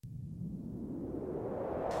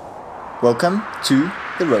Welcome to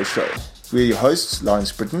The Row Show. We're your hosts,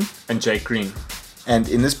 Lawrence Britton and Jake Green. And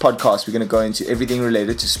in this podcast, we're going to go into everything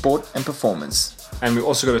related to sport and performance. And we're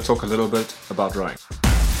also going to talk a little bit about rowing.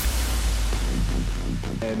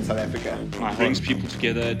 In South Africa. It brings people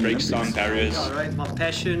together, it breaks down barriers. Yeah, right. My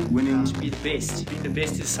passion, Winning, to be the best. Being the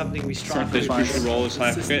best is something we strive for. There's crucial role in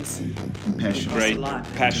South Africa. compassion, Great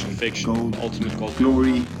passion, fiction, gold, ultimate goal.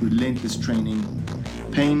 glory, relentless training,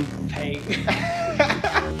 pain.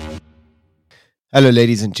 Hello,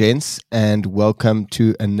 ladies and gents, and welcome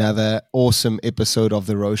to another awesome episode of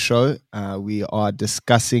The Row Show. We are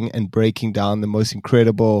discussing and breaking down the most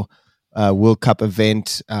incredible World Cup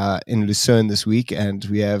event in Lucerne this week, and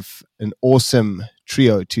we have an awesome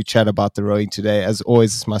trio to chat about the rowing today. As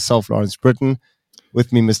always, it's myself, Lawrence Britton,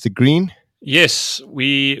 with me, Mr. Green. Yes,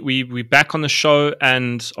 we're back on the show,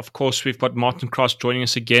 and of course we've got Martin Cross joining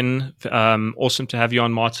us again. Awesome to have you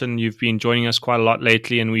on, Martin. You've been joining us quite a lot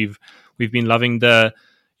lately, and we've been loving the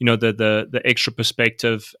extra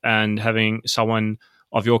perspective and having someone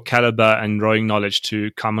of your caliber and rowing knowledge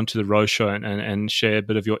to come onto the Row Show and share a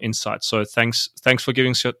bit of your insights. So thanks for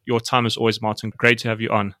giving us your time as always, Martin. Great to have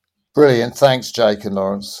you on. Brilliant. Thanks, Jake and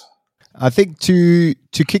Lawrence. I think to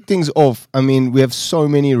kick things off, I mean, we have so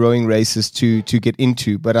many rowing races to get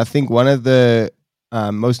into, but I think one of the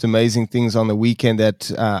most amazing things on the weekend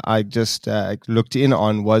that I just looked in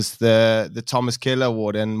on was the Thomas Keller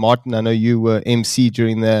Award. And Martin, I know you were MC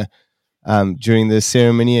during the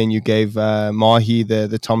ceremony, and you gave Mahi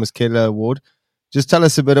the Thomas Keller Award. Just tell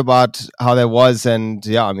us a bit about how that was. And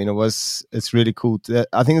yeah, I mean, it's really cool.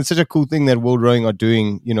 I think it's such a cool thing that World Rowing are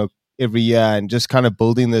doing, every year, and just kind of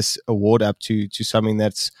building this award up to something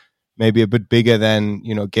that's maybe a bit bigger than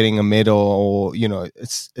getting a medal, or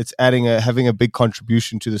it's having a big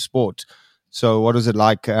contribution to the sport. So what was it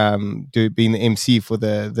like being the MC for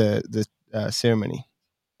the ceremony?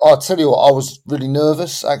 I'll tell you what, I was really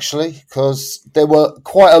nervous actually, because there were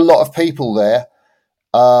quite a lot of people there,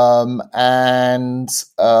 and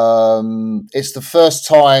it's the first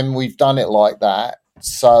time we've done it like that.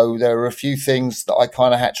 So there were a few things that I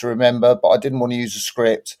kind of had to remember, but I didn't want to use a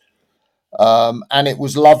script. And it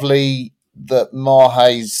was lovely that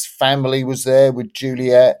Mahe's family was there with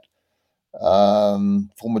Juliet,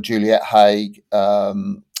 former Juliet Haig,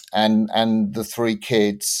 and the three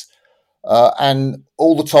kids, and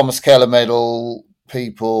all the Thomas Keller Medal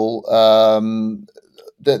people.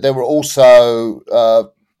 There were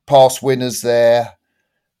also past winners there,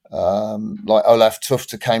 like Olaf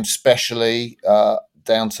Tufte came specially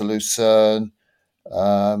down to Lucerne.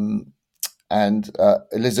 And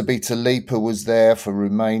Elisabetta Lipa was there for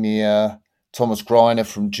Romania, Thomas Greiner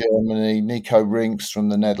from Germany, Nico Rinks from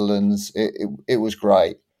the Netherlands. It was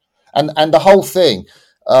great. And the whole thing,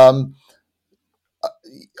 I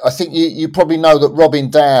think you probably know that Robin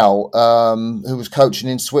Dow, who was coaching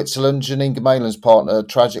in Switzerland, Janine Gemelen's partner,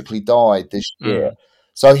 tragically died this year.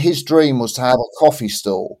 So his dream was to have a coffee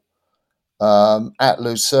stall at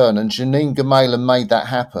Lucerne, and Janine Gemelen made that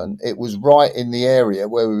happen. It was right in the area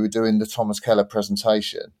where we were doing the Thomas Keller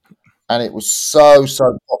presentation, and it was so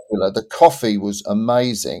popular. The coffee was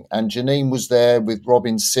amazing, and Janine was there with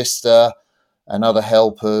Robin's sister and other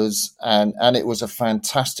helpers, and it was a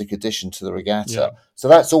fantastic addition to the regatta. Yeah. So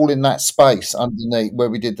that's all in that space underneath where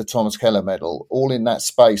we did the Thomas Keller medal, all in that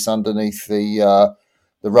space underneath the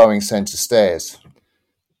rowing centre stairs.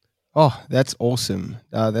 Oh, that's awesome.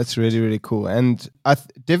 That's really, really cool. And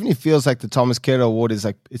definitely feels like the Thomas Keller Award is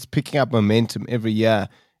it's picking up momentum every year.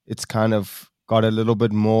 It's kind of got a little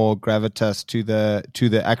bit more gravitas to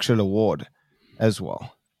the actual award as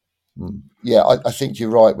well. Yeah, I think you're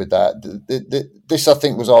right with that. This, I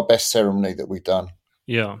think, was our best ceremony that we've done.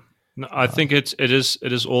 Yeah, no, I think it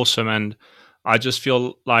is awesome. And I just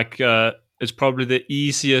feel like it's probably the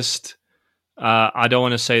easiest. I don't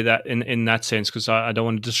want to say that in that sense, because I don't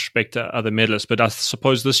want to disrespect other medalists, but I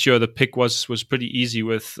suppose this year the pick was pretty easy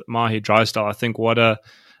with Mahi Drysdale. I think what a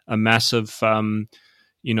massive person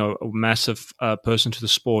to the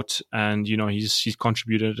sport, and he's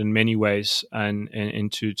contributed in many ways and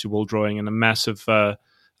into world rowing, and a massive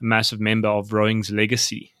member of rowing's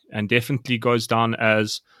legacy, and definitely goes down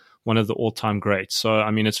as one of the all-time greats. So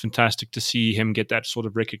I mean, it's fantastic to see him get that sort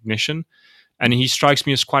of recognition. And he strikes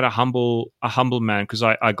me as quite a humble man, because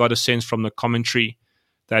I got a sense from the commentary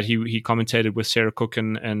that he commentated with Sarah Cook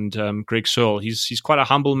and Greg Searle. He's quite a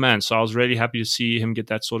humble man, so I was really happy to see him get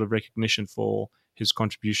that sort of recognition for his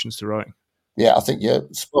contributions to rowing. Yeah, I think you're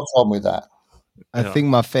spot on with that. I think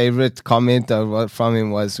my favorite comment from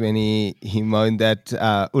him was when he moaned that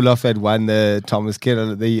Olaf had won the Thomas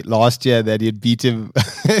Kittel the last year, that he had beat him.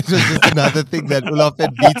 It was just another thing that Olaf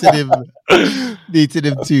had beaten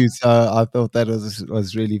him too. So I thought that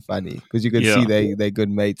was really funny, because you could see they're good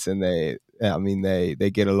mates, and they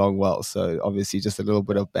get along well. So obviously just a little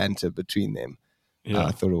bit of banter between them.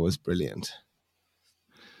 I thought it was brilliant.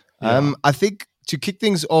 I think to kick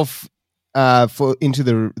things off into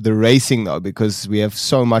the racing, though, because we have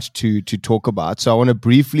so much to talk about. So I want to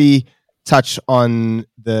briefly touch on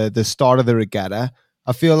the start of the regatta.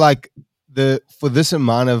 I feel like for this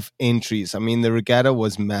amount of entries, I mean, the regatta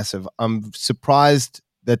was massive. I'm surprised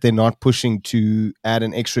that they're not pushing to add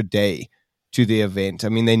an extra day to the event. I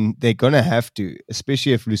mean, they're going to have to,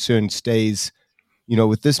 especially if Lucerne stays,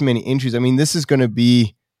 with this many entries. I mean, this is going to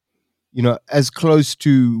be, as close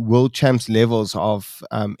to world champs levels of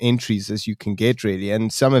entries as you can get, really.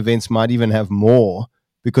 And some events might even have more,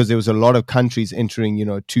 because there was a lot of countries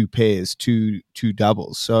entering, 2 pairs, two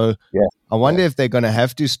doubles. So I wonder if they're going to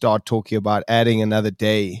have to start talking about adding another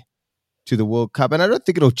day to the World Cup. And I don't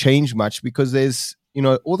think it'll change much, because there's,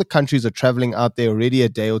 all the countries are traveling out there already a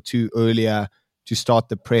day or two earlier to start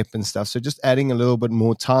the prep and stuff. So just adding a little bit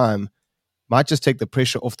more time might just take the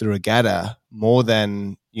pressure off the regatta more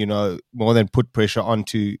than put pressure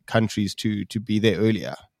onto countries to be there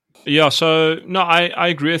earlier. Yeah, so no, I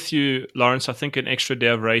agree with you, Lawrence. I think an extra day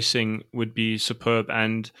of racing would be superb,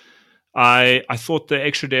 and I thought the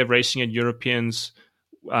extra day of racing at Europeans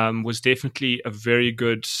was definitely a very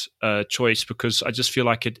good choice, because I just feel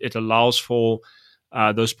like it allows for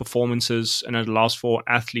those performances, and it allows for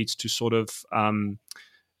athletes to sort of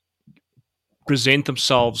present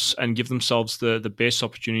themselves and give themselves the best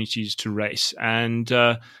opportunities to race. And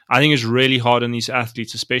I think it's really hard on these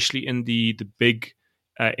athletes, especially in the big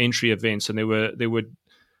entry events. And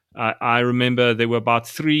I remember there were about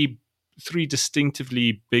three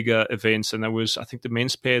distinctively bigger events, and there was, I think, the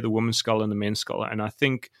men's pair, the women's scull, and the men's scull. And I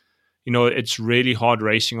think, it's really hard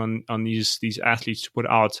racing on these athletes to put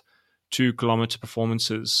out 2-kilometer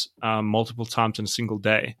performances multiple times in a single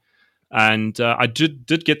day. And I did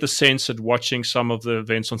get the sense that watching some of the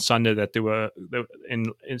events on Sunday that there were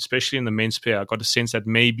especially in the men's pair, I got a sense that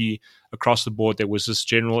maybe across the board there was this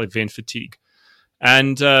general event fatigue.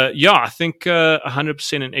 And I think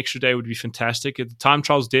 100% an extra day would be fantastic. The time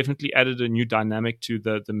trials definitely added a new dynamic to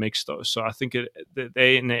the mix, though. So I think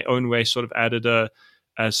they, in their own way, sort of added a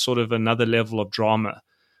sort of another level of drama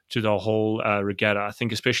to the whole regatta. I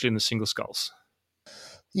think, especially in the single sculls.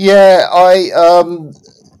 Yeah,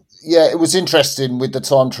 it was interesting with the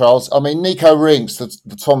time trials. I mean, Nico Rinks,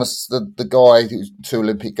 the guy who's 2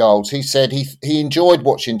 Olympic golds, he said he enjoyed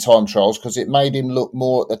watching time trials because it made him look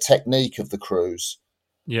more at the technique of the crews,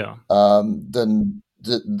 than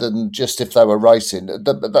just if they were racing.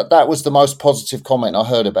 That was the most positive comment I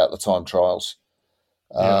heard about the time trials.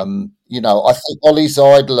 I think Ollie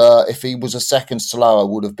Zeidler, if he was a second slower,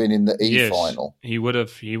 would have been in the E final. He would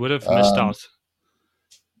have missed out.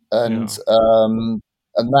 And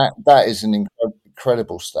that is an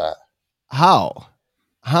incredible stat. How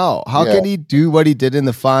can he do what he did in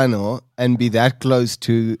the final and be that close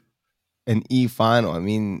to an E final? I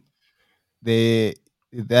mean, I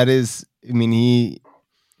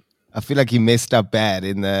feel like he messed up bad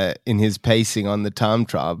in his pacing on the time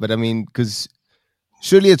trial. But I mean, because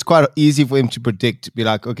surely it's quite easy for him to predict, be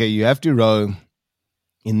like, okay, you have to row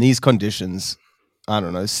in these conditions, I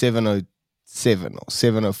don't know, 7:07 or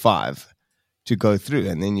 7:05 to go through,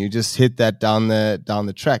 and then you just hit that down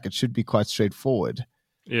the track. It should be quite straightforward.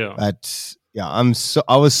 Yeah. But I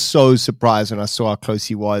was so surprised when I saw how close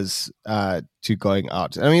he was to going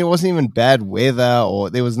out. I mean, it wasn't even bad weather,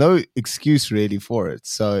 or there was no excuse really for it.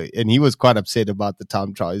 So, and he was quite upset about the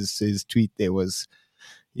time trial. His tweet there was,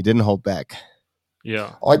 he didn't hold back.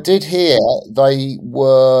 Yeah. I did hear they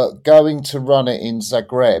were going to run it in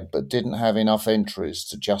Zagreb, but didn't have enough entries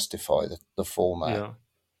to justify the format.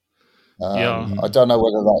 I don't know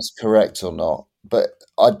whether that's correct or not, but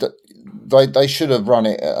they should have run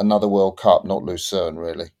it at another World Cup, not Lucerne,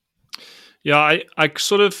 really. Yeah, I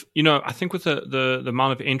sort of, I think with the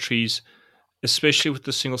amount of entries, especially with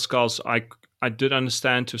the single sculls, I did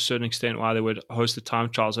understand to a certain extent why they would host the time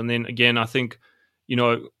trials. And then again, I think,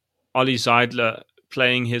 Ollie Zeidler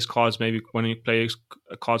playing his cards, maybe when he plays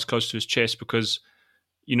cards close to his chest, because,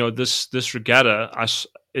 this regatta,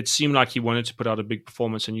 it seemed like he wanted to put out a big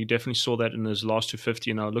performance, and you definitely saw that in his last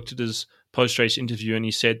 250. And I looked at his post-race interview, and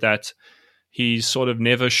he said that he's sort of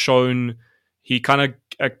never shown, he kind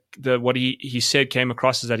of, what he said came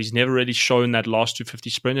across is that he's never really shown that last 250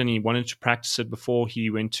 sprint, and he wanted to practice it before he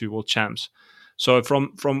went to World Champs. So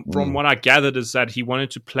from what I gathered is that he wanted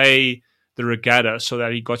to play the regatta so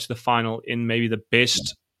that he got to the final in maybe the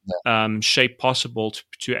best shape possible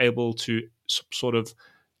to able to sort of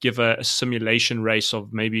give a simulation race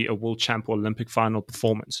of maybe a world champ or Olympic final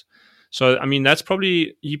performance. So, I mean,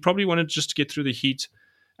 he probably wanted just to get through the heat,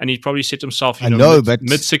 and he probably set himself, but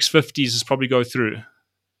mid 650s is probably go through.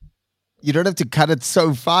 You don't have to cut it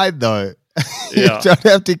so fine, though. Yeah. You don't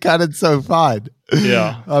have to cut it so fine.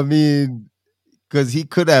 Yeah. I mean, because he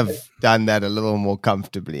could have done that a little more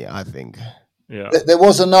comfortably, I think. Yeah. There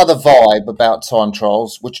was another vibe about time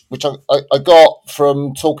trials, which I got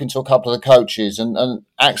from talking to a couple of the coaches, and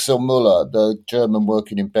Axel Muller, the German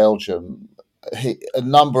working in Belgium, a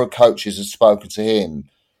number of coaches have spoken to him,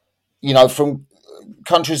 from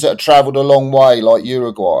countries that have travelled a long way, like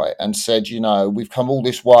Uruguay, and said, we've come all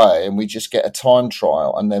this way and we just get a time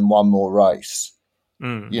trial and then one more race.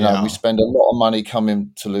 We spend a lot of money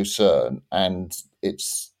coming to Lucerne and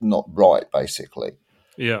it's not right, basically.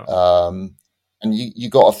 Yeah. And you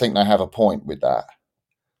got to think they have a point with that.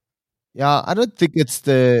 Yeah, I don't think it's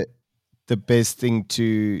the best thing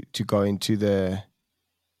to go into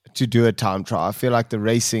to do a time trial. I feel like the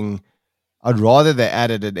racing, I'd rather they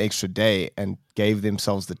added an extra day and gave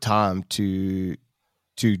themselves the time to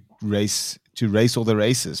race all the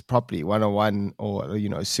races properly, 101 or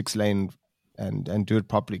 6-lane, and do it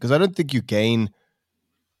properly. Because I don't think you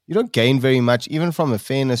don't gain very much, even from a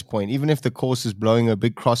fairness point. Even if the course is blowing a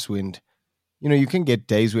big crosswind, you can get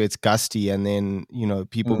days where it's gusty, and then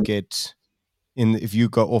people get in. If you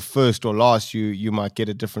go off first or last, you might get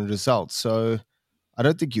a different result. So I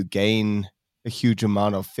don't think you gain a huge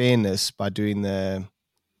amount of fairness by doing the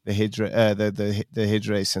head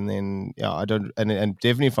race, and then I don't, and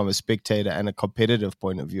definitely from a spectator and a competitive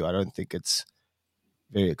point of view, I don't think it's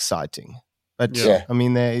very exciting. But I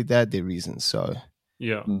mean, they had their reasons, so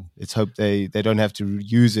let's hope they don't have to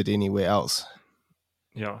use it anywhere else.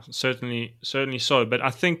 Yeah, certainly so. But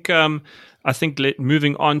I think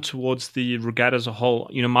moving on towards the regatta as a whole,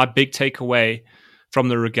 my big takeaway from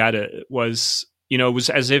the regatta was, it was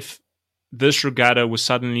as if this regatta was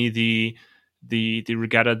suddenly the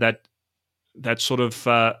regatta that sort of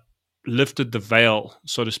lifted the veil,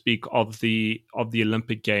 so to speak, of the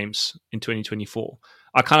Olympic Games in 2024.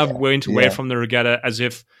 I kind of went away from the regatta as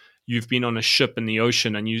if you've been on a ship in the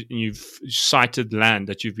ocean and you've sighted land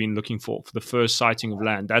that you've been looking for the first sighting of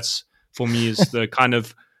land. That's, for me, is the kind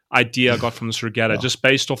of idea I got from this regatta, just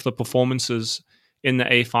based off the performances in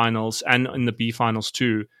the A finals and in the B finals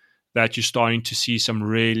too, that you're starting to see some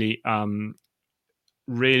really,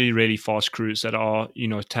 really fast crews that are,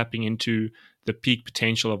 tapping into the peak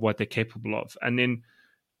potential of what they're capable of. And then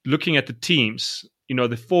looking at the teams,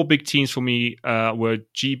 the four big teams for me were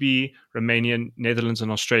GB, Romania, Netherlands, and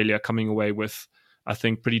Australia, coming away with, I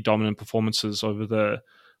think, pretty dominant performances over the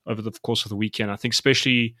course of the weekend. I think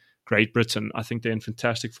especially Great Britain. I think they're in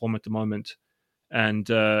fantastic form at the moment, and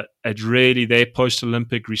their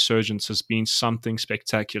post-Olympic resurgence has been something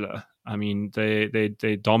spectacular. I mean,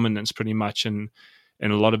 their dominance pretty much in a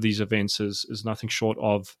lot of these events is nothing short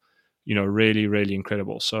of, really, really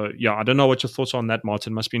incredible. So I don't know what your thoughts are on that,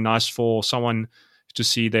 Martin. Must be nice for someone to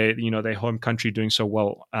see their home country doing so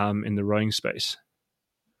well in the rowing space.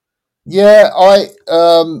 Yeah, I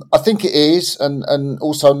think it is, and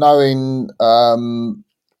also knowing a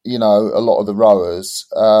lot of the rowers,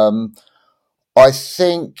 I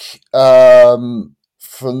think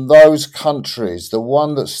from those countries, the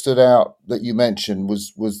one that stood out that you mentioned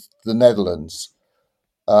was the Netherlands,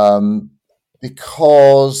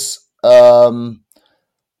 because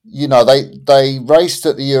they raced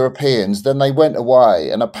at the Europeans, then they went away,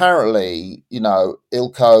 and apparently,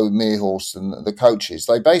 Ilko Meerhorst and the coaches,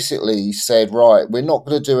 they basically said, right, we're not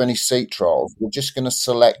going to do any seat trials, we're just going to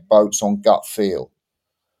select boats on gut feel.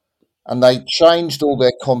 And they changed all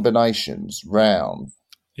their combinations round.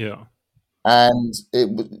 Yeah. And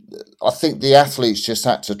I think the athletes just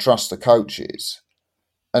had to trust the coaches.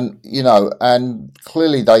 And, and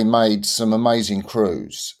clearly they made some amazing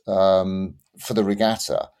crews for the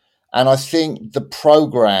regatta. And I think the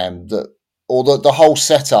program the whole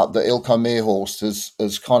setup that Ilko Meerhorst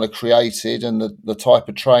has kind of created, and the type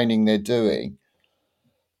of training they're doing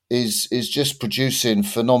is just producing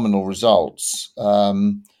phenomenal results.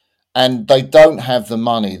 And they don't have the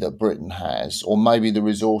money that Britain has, or maybe the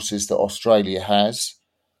resources that Australia has.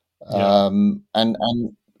 And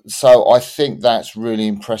so I think that's really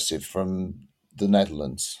impressive from the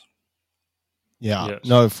Netherlands. Yeah, yes.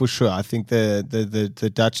 No, for sure. I think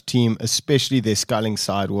the Dutch team, especially their sculling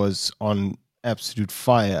side, was on absolute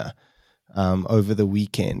fire over the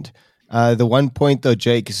weekend. The one point though,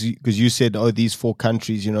 Jake, because you said, these 4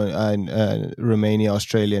 countries, Romania,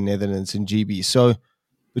 Australia, Netherlands, and GB. So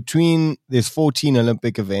there's 14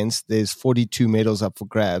 Olympic events, there's 42 medals up for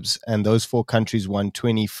grabs, and those 4 countries won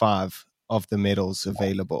 25 of the medals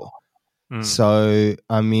available. So,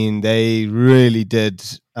 I mean, they really did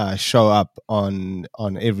show up on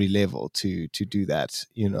every level to do that,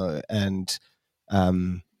 and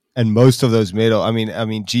most of those medals. I mean,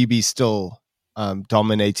 GB still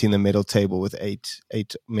dominating the medal table with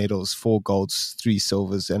eight medals, 4 golds, 3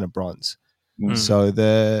 silvers, and a bronze. So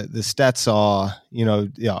the stats are,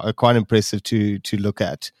 are quite impressive to look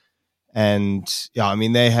at. And I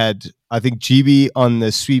mean, I think GB on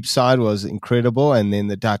the sweep side was incredible, and then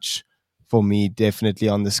the Dutch, for me, definitely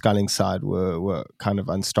on the sculling side were kind of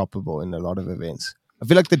unstoppable in a lot of events. I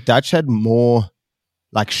feel like the Dutch had more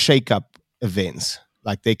like shake-up events.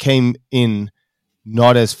 Like they came in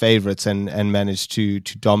not as favorites and managed to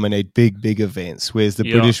dominate big events, whereas the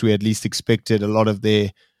British, we at least expected a lot of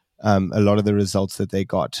the results that they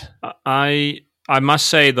got. I must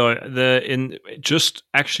say though, just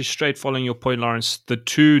actually straight following your point, Lawrence, the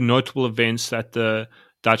 2 notable events that the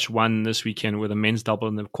Dutch won this weekend were the men's double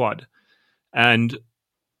and the quad, and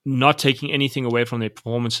not taking anything away from their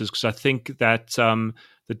performances, because I think that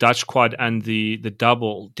the Dutch quad and the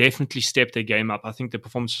double definitely stepped their game up. I think the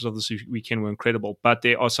performances of this weekend were incredible, but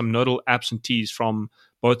there are some notable absentees from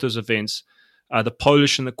both those events. The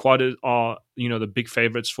Polish and the quad are, the big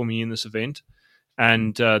favorites for me in this event.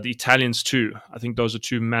 And the Italians too. I think those are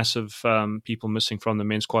 2 massive people missing from the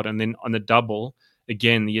men's quad. And then on the double,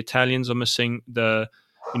 again, the Italians are missing. The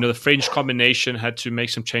French combination had to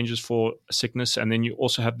make some changes for sickness. And then you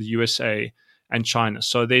also have the USA and China.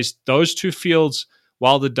 So there's those 2 fields.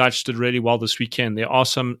 While the Dutch did really well this weekend, there are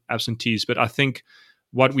some absentees. But I think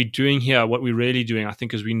what we're doing here, what we're really doing, I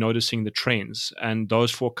think, is we're noticing the trends. And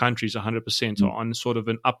those 4 countries, 100%, are on sort of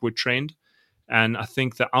an upward trend. And I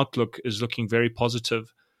think the outlook is looking very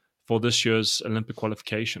positive for this year's Olympic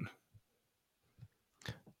qualification.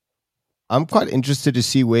 I'm quite interested to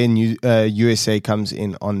see where USA comes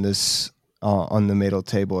in on this on the medal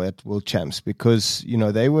table at World Champs, because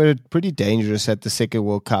they were pretty dangerous at the second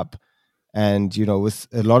World Cup, and with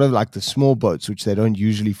a lot of like the small boats, which they don't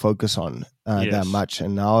usually focus on that much,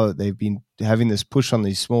 and now they've been having this push on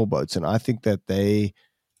these small boats, and I think that they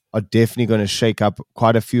are definitely going to shake up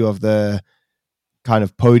quite a few of the kind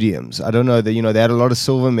of podiums. I don't know that, they had a lot of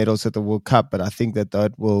silver medals at the World Cup, but I think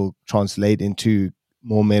that will translate into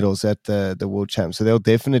more medals at the World Champs. So they'll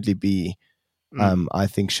definitely be, I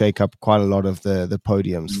think, shake up quite a lot of the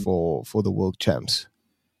podiums for the World Champs.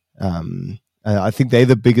 I think they're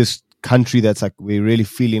the biggest country that's like, we're really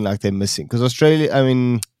feeling like they're missing. Because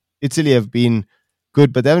Italy have been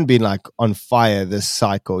good, but they haven't been like on fire this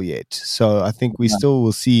cycle yet. So I think we still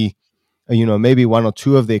will see maybe 1 or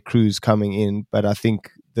 2 of their crews coming in, but I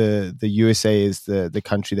think the USA is the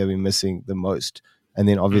country that we're missing the most. And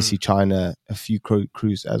then obviously China, a few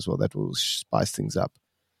crews as well that will spice things up,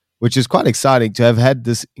 which is quite exciting to have had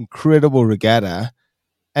this incredible regatta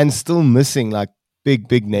and still missing like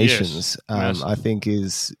big nations. I think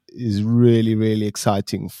is really, really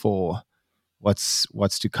exciting for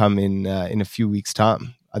what's to come in a few weeks'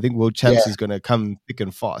 time. I think World Champs is going to come thick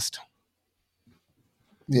and fast.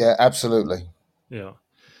 Yeah, absolutely. Yeah.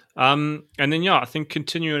 And then, I think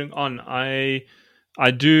continuing on,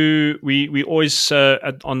 we always,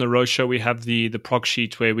 on the road show, we have the prog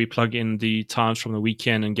sheet where we plug in the times from the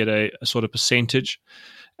weekend and get a sort of percentage.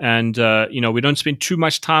 And, we don't spend too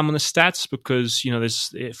much time on the stats because,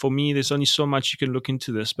 there's only so much you can look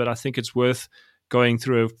into this, but I think it's worth going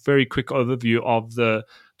through a very quick overview of the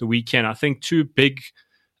weekend. I think two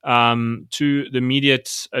the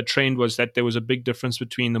immediate trend was that there was a big difference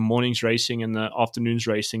between the morning's racing and the afternoon's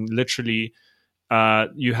racing. Literally,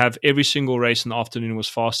 you have every single race in the afternoon was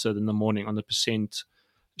faster than the morning on the percent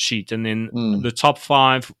sheet. And then the top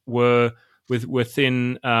 5 were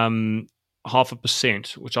within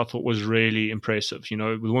 0.5%, which I thought was really impressive.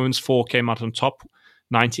 The women's 4 came out on top,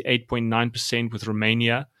 98.9%, with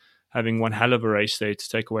Romania having one hell of a race there to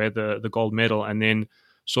take away the gold medal. And then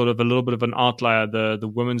sort of a little bit of an outlier, the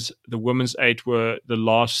women's 8 were the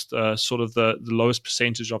last sort of the lowest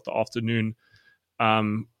percentage of the afternoon,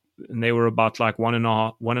 and they were about like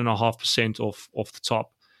 1.5% off the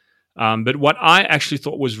top. But what I actually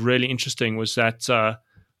thought was really interesting was that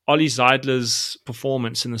Ollie Zeidler's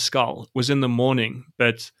performance in the scull was in the morning,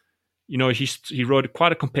 but he rode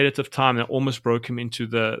quite a competitive time that almost broke him into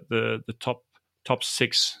the top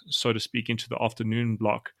 6, so to speak, into the afternoon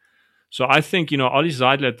block. So I think, Ollie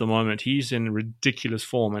Zeidler at the moment, he's in ridiculous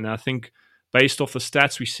form. And I think based off the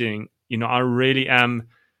stats we're seeing, I really am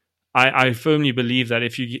I firmly believe that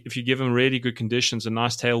if you give him really good conditions, a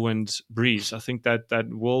nice tailwind breeze, I think that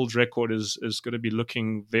world record is going to be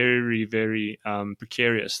looking very, very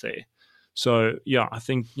precarious there. So yeah, I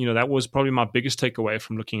think that was probably my biggest takeaway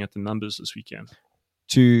from looking at the numbers this weekend.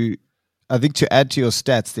 I think to add to your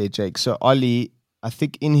stats there, Jake. So Ollie, I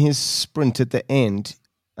think in his sprint at the end,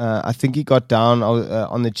 I think he got down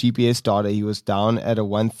on the GPS data. He was down at a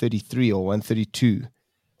 133 or 132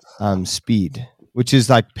 speed, which is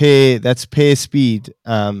like that's pair speed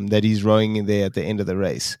that he's rowing in there at the end of the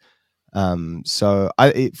race. So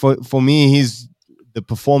for me, he's the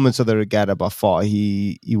performance of the regatta by far.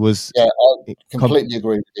 He was I completely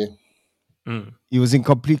agree with you. He was in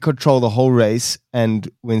complete control the whole race, and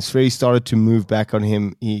when Sverry started to move back on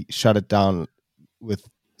him, he shut it down with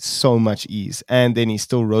so much ease, and then he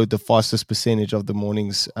still rode the fastest percentage of the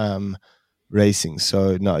morning's racing.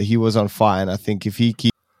 So no, he was on fire, and I think if he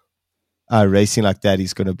keeps racing like that,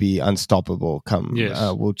 he's going to be unstoppable come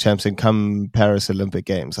World Champs and come Paris Olympic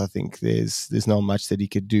Games. I think there's not much that he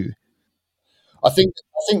could do. I think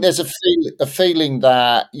there's a feeling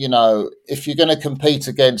that, if you're going to compete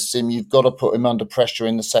against him, you've got to put him under pressure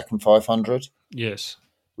in the second 500. Yes.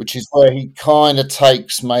 Which is where he kind of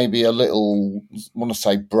takes maybe a little, I want to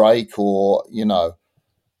say, break, or and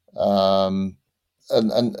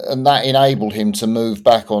that enabled him to move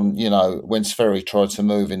back on. When Sverry tried to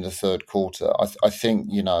move in the third quarter, I think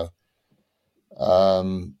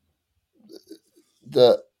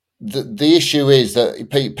the issue is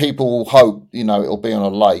that people will hope it'll be on a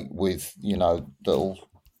lake with that'll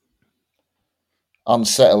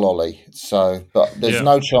unsettle Ollie. So, but there's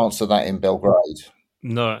no chance of that in Belgrade.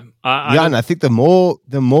 No, and I think the more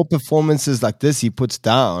performances like this he puts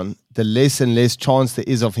down, the less and less chance there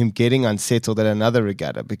is of him getting unsettled at another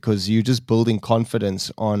regatta, because you're just building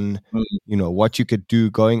confidence on what you could do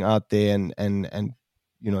going out there and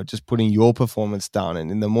just putting your performance down.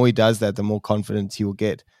 And the more he does that, the more confidence he will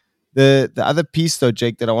get. The other piece though,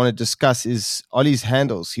 Jake, that I want to discuss is Ollie's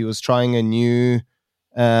handles. He was trying a new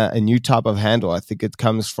type of handle. I think it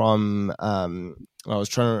comes from I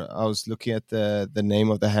was looking at the name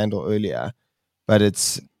of the handle earlier, but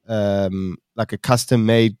it's like a custom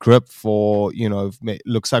made grip for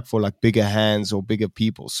looks like for like bigger hands or bigger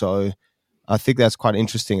people. So I think that's quite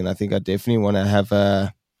interesting, and I think I definitely want to have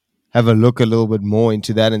a look a little bit more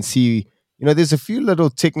into that and see. There's a few little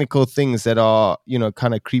technical things that are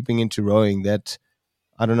kind of creeping into rowing that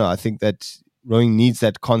I don't know. I think that rowing needs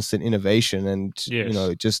that constant innovation and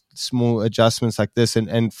just small adjustments like this,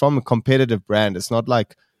 and from a competitive brand. It's not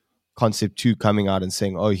like Concept 2 coming out and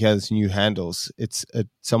saying, oh, here's new handles. It's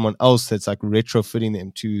someone else that's like retrofitting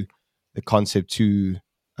them to the Concept 2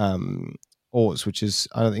 oars, which is,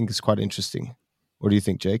 I think, is quite interesting. What do you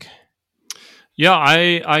think, Jake? Yeah,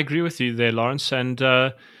 I agree with you there, Lawrence, and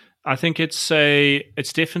I think it's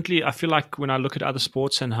definitely, I feel like when I look at other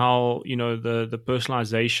sports and how the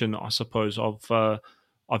personalization, I suppose,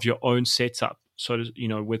 of your own setup. So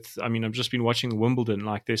I've just been watching Wimbledon.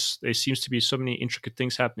 Like there seems to be so many intricate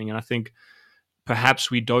things happening, and I think perhaps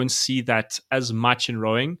we don't see that as much in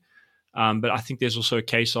rowing. But I think there's also a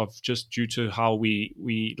case of just due to how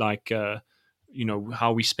we like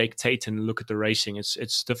how we spectate and look at the racing.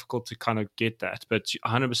 It's difficult to kind of get that, but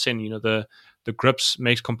 100%. The grips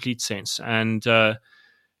makes complete sense, and I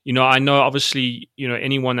know obviously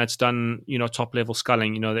anyone that's done top level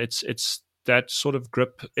sculling, it's that sort of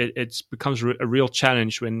grip. It becomes a real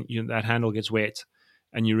challenge when that handle gets wet,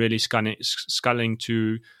 and you're really sculling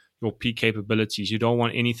to your peak capabilities. You don't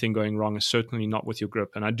want anything going wrong, certainly not with your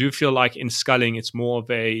grip. And I do feel like in sculling, it's more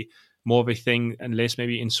of a thing, and less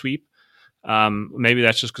maybe in sweep. Maybe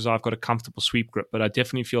that's just because I've got a comfortable sweep grip, but I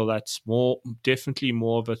definitely feel that's definitely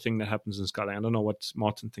more of a thing that happens in sculling. I don't know what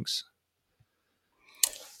Martin thinks.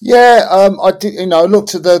 Yeah, I did.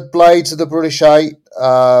 Looked at the blades of the British 8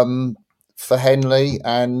 for Henley,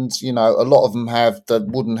 and a lot of them have the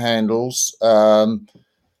wooden handles.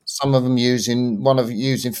 Some of them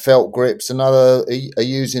using felt grips, another are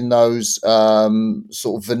using those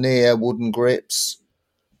sort of veneer wooden grips.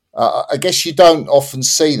 I guess you don't often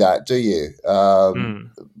see that, do you?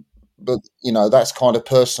 But that's kind of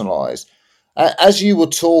personalised. As you were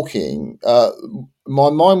talking, my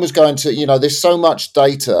mind was going to, there's so much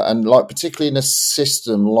data, and like particularly in a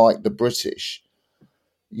system like the British,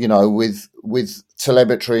 with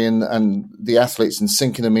telemetry and the athletes and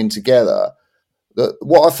syncing them in together. That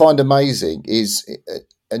what I find amazing is,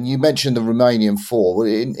 and you mentioned the Romanian 4.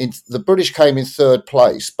 The British came in third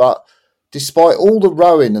place, but despite all the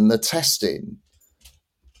rowing and the testing,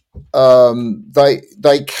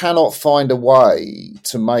 they cannot find a way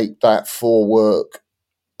to make that 4 work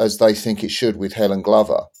as they think it should with Helen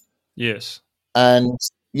Glover. Yes. And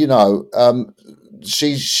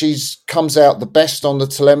she's comes out the best on the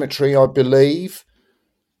telemetry, I believe.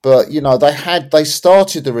 But they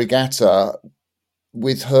started the regatta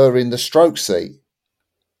with her in the stroke seat.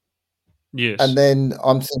 Yes. And then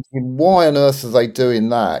I'm thinking, why on earth are they doing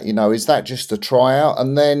that? Is that just a tryout?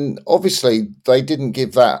 And then obviously they didn't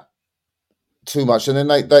give that too much. And then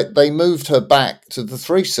they moved her back to the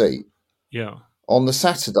 3 seat on the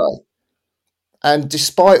Saturday. And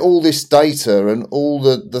despite all this data and all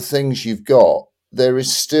the things you've got, there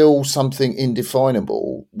is still something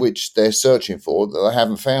indefinable which they're searching for that they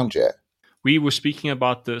haven't found yet. We were speaking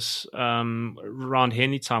about this around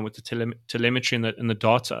Henley time with the telemetry and the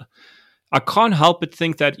data. I can't help but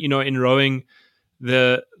think that, in rowing,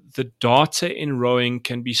 the data in rowing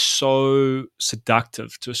can be so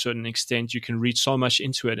seductive to a certain extent. You can read so much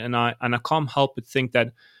into it. And I can't help but think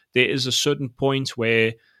that there is a certain point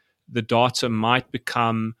where the data might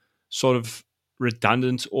become sort of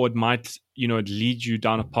redundant, or it might, lead you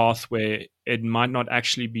down a path where it might not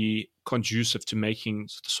actually be conducive to making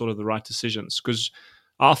sort of the right decisions. Because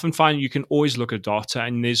I often find you can always look at data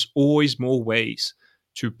and there's always more ways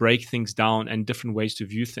to break things down and different ways to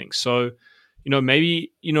view things. So,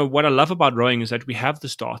 maybe, what I love about rowing is that we have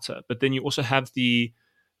this data, but then you also have the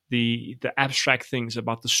abstract things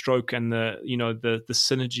about the stroke and the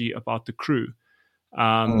synergy about the crew.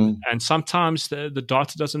 And sometimes the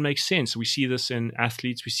data doesn't make sense. We see this in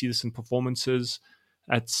athletes, we see this in performances.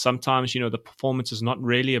 Sometimes, the performance is not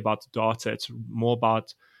really about the data. It's more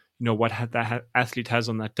about, what that athlete has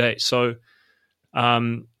on that day. So,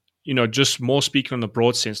 just more speaking on the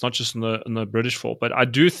broad sense, not just on the British fall. But I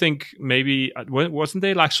do think maybe, wasn't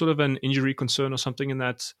there like sort of an injury concern or something in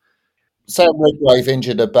that? Sam Redgrave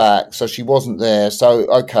injured her back, so she wasn't there. So,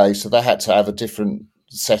 okay, so they had to have a different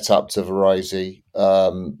setup to Varese,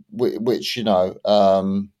 which,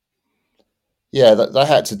 that they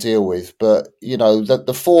had to deal with. But,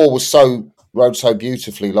 the 4 was rode so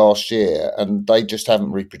beautifully last year, and they just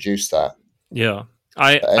haven't reproduced that. Yeah.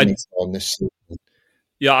 Time this season.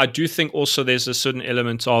 Yeah, I do think also there's a certain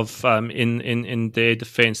element of in their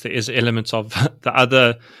defense, there is elements of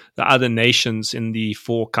the other nations in the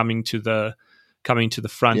 4 coming to the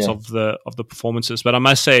front of the performances. But I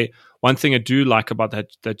must say, one thing I do like about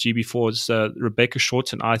that GB4 is Rebecca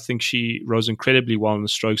Shorten. I think she rose incredibly well in the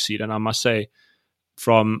stroke seat, and I must say,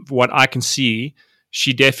 from what I can see,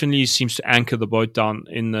 she definitely seems to anchor the boat down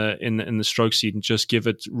in the stroke seat and just give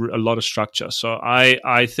it a lot of structure. So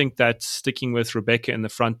I think that sticking with Rebecca in the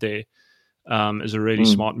front there is a really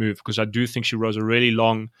smart move, because I do think she rows a really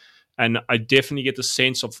long, and I definitely get the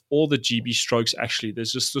sense of all the GB strokes. Actually,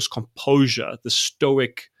 there's just this composure, the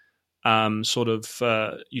stoic sort of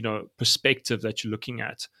perspective that you're looking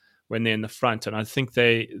at when they're in the front, and I think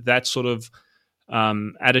that sort of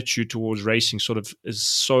attitude towards racing sort of is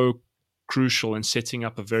so crucial in setting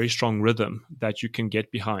up a very strong rhythm that you can get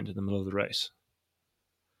behind in the middle of the race.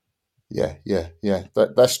 Yeah.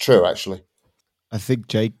 That's true, actually. I think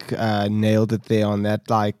Jake nailed it there on that.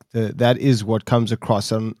 Like that is what comes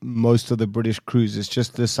across on most of the British crews. It's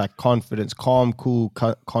just this like confidence, calm, cool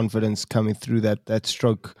confidence coming through that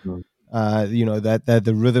stroke. That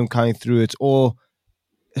the rhythm coming through. It's all.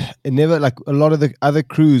 It never, like a lot of the other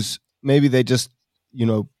crews. Maybe they just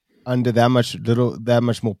under that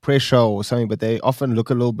much more pressure or something, but they often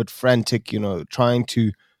look a little bit frantic. Trying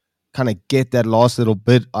to kind of get that last little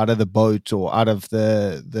bit out of the boat or out of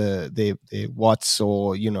the watts,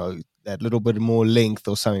 or that little bit more length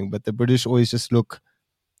or something. But the British always just look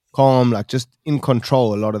calm, like just in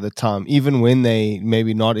control a lot of the time, even when they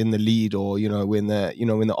maybe not in the lead, or when the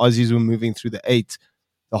Aussies were moving through the 8,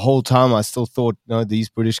 the whole time I still thought, no, these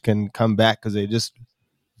British can come back, because they're just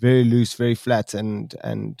very loose, very flat, and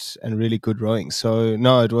really good rowing. So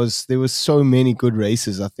no, there was so many good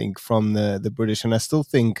races, I think, from the British. And I still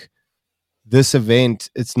think this event,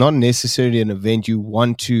 it's not necessarily an event you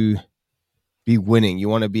want to be winning. You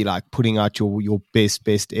want to be like putting out your best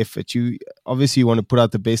effort. You obviously want to put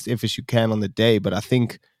out the best effort you can on the day, but I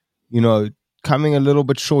think coming a little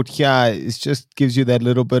bit short here is just gives you that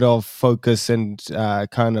little bit of focus and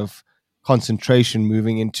kind of concentration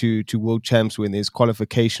moving into world champs, when there's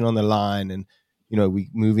qualification on the line, and we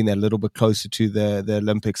moving that little bit closer to the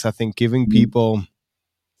Olympics. I think giving people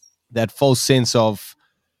that false sense of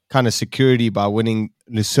kind of security by winning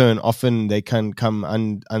Lucerne, often they can come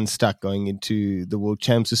unstuck going into the world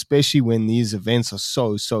champs, especially when these events are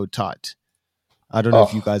so tight. I don't know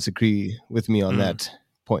if you guys agree with me on that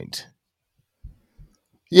point.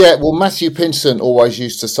 Yeah, well, Matthew Pinson always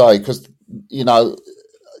used to say, because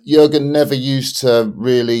Jurgen never used to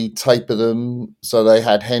really taper them, so they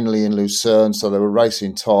had Henley and Lucerne, so they were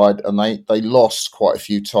racing tied, and they lost quite a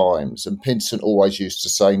few times. And Pinsent always used to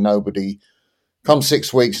say, come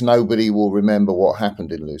 6 weeks, nobody will remember what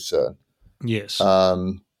happened in Lucerne. Yes.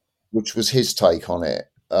 Which was his take on it.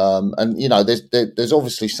 And there's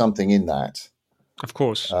obviously something in that. Of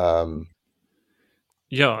course. I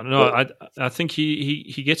think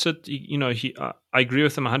he gets it. I agree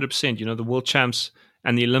with him 100%. The World Champs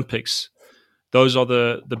and the Olympics, those are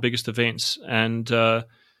the biggest events, and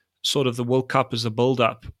sort of the World Cup is the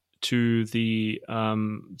build-up to the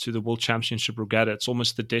World Championship Regatta. It's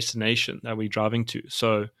almost the destination that we're driving to.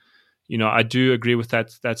 So, I do agree with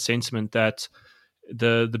that sentiment that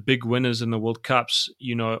the big winners in the World Cups,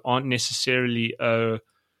 aren't necessarily they're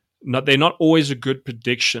not always a good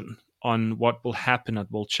prediction on what will happen at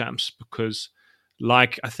World Champs, because,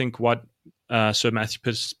 like I think what Sir Matthew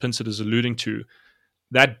Pinsent is alluding to,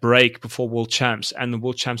 that break before World Champs and the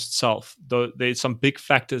World Champs itself, though there's some big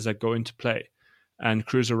factors that go into play, and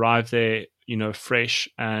crews arrive there, fresh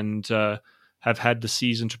and have had the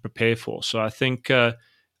season to prepare for. So I think I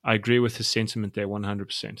agree with his sentiment there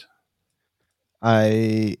 100%.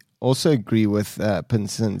 I also agree with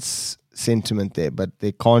Pinsent's sentiment there, but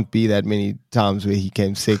there can't be that many times where he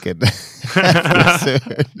came second.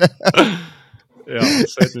 Yeah,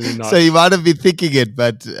 certainly not. So he might have been thinking it,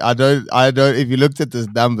 but I don't. If you looked at his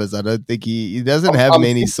numbers, I don't think he doesn't have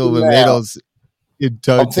many silver medals in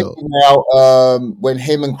total. I'm thinking now when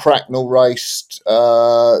him and Cracknell raced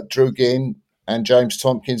Drew Ginn and James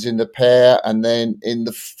Tompkins in the pair, and then in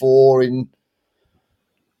the four in.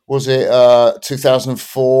 Was it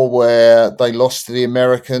 2004 where they lost to the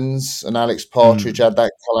Americans and Alex Partridge had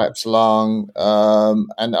that collapsed lung?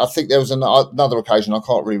 And I think there was another occasion I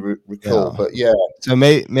can't really recall, but yeah. So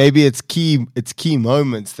maybe it's key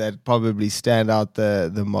moments that probably stand out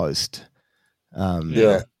the most.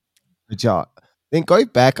 Yeah. But yeah, then going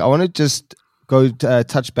back, I want to just go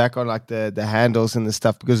touch back on like the handles and the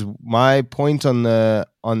stuff, because my point on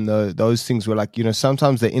those things were like,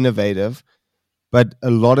 sometimes they're innovative, but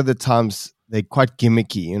a lot of the times they're quite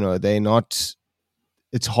gimmicky. They're not.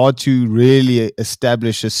 It's hard to really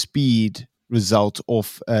establish a speed result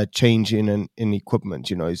of a change in equipment.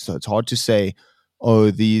 So it's hard to say,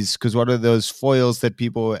 because what are those foils that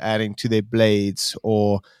people are adding to their blades,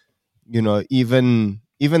 or even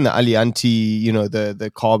the Alianti,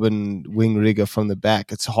 the carbon wing rigger from the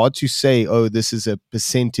back. It's hard to say, this is a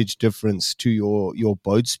percentage difference to your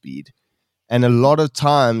boat speed. And a lot of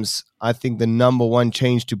times, I think the number one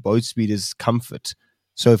change to boat speed is comfort.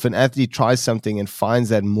 So if an athlete tries something and finds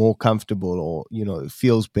that more comfortable, or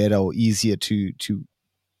feels better or easier to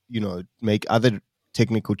make other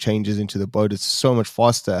technical changes into the boat, it's so much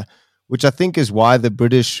faster. Which I think is why the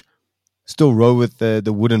British still row with the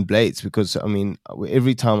wooden blades, because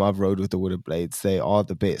every time I've rowed with the wooden blades, they are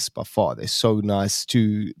the best by far. They're so nice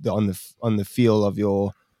on the feel of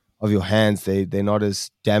your hands. They're not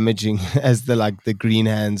as damaging as the green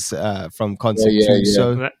hands from Concept 2. Yeah.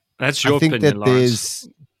 So that's your opinion, that Lawrence.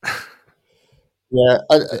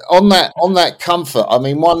 On that comfort,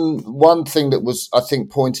 one thing that was, I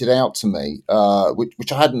think, pointed out to me,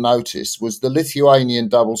 which I hadn't noticed, was the Lithuanian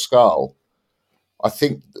double scull. I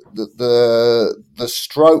think the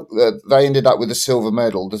stroke, they ended up with a silver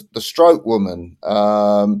medal. The stroke woman,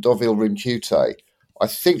 Dovile Rimkute, I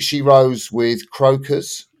think she rows with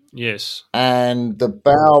Crocus. Yes. And the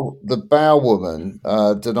bow woman,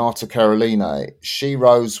 Donata Caroline, she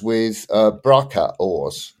rows with Braca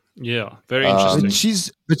oars. Yeah, very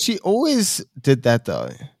interesting. But she always did that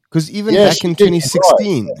though, because even back in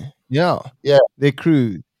 2016, their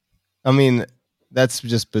crew. That's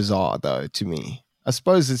just bizarre though to me. I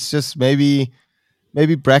suppose it's just maybe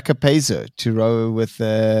Braca pays her to row with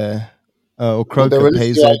or Croker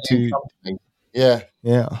pays her to. Company.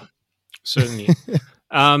 Yeah. Certainly.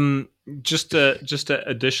 Just a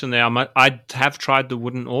addition there. I have tried the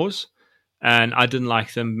wooden oars, and I didn't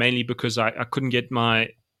like them, mainly because I couldn't get my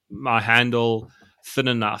handle thin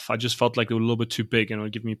enough. I just felt like they were a little bit too big, and it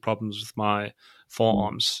would give me problems with my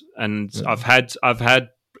forearms. And I've had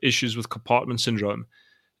issues with compartment syndrome.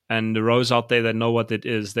 And the rowers out there that know what it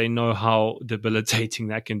is, they know how debilitating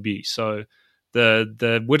that can be. So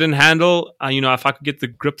the wooden handle, if I could get the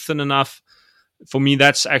grip thin enough, for me,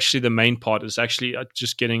 that's actually the main part, is actually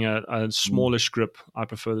just getting a smallish grip. I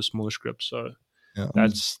prefer the smallish grip. So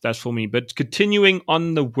that's for me. But continuing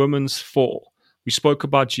on the women's four, we spoke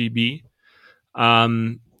about GB.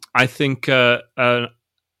 I think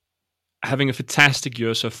having a fantastic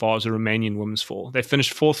year so far as a Romanian women's four. They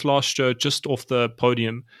finished fourth last year, just off the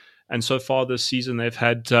podium. And so far this season, they've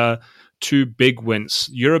had two big wins,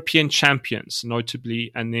 European champions,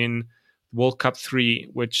 notably, and then World Cup 3,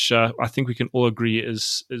 which I think we can all agree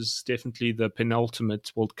is definitely the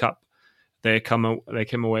penultimate World Cup. They came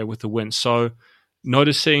away with a win. So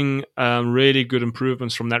noticing really good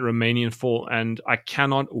improvements from that Romanian 4, and I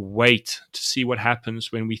cannot wait to see what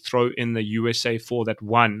happens when we throw in the USA 4 that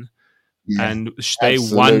won. Yeah, and they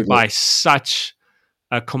absolutely. won by such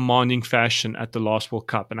a commanding fashion at the last World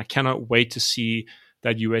Cup. And I cannot wait to see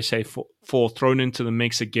that USA 4 thrown into the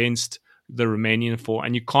mix against the Romanian 4.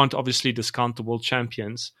 And you can't obviously discount the world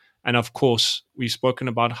champions. And of course, we've spoken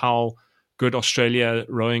about how good Australia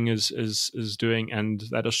rowing is doing, and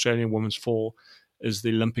that Australian women's 4 is the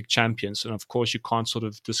Olympic champions. And of course, you can't sort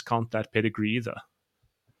of discount that pedigree either.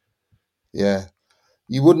 Yeah.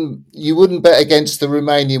 You wouldn't bet against the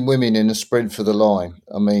Romanian women in a sprint for the line.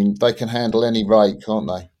 I mean, they can handle any rate, can't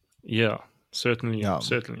they? Yeah, certainly. Yeah.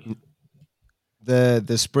 Certainly.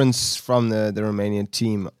 The sprints from the Romanian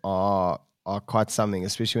team are quite something,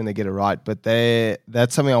 especially when they get it right. But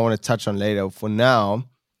that's something I want to touch on later. For now,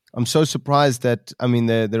 I'm so surprised that the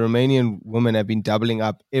Romanian women have been doubling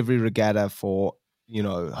up every regatta for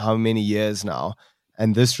how many years now,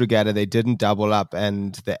 and this regatta they didn't double up,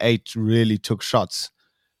 and the 8 really took shots.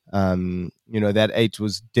 That 8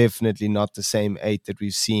 was definitely not the same 8 that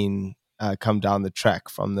we've seen come down the track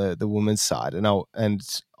from the women's side, and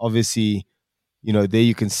obviously. There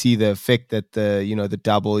you can see the effect that the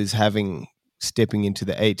double is having stepping into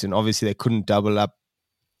the 8. And obviously they couldn't double up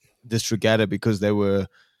this regatta because they were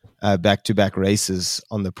back-to-back races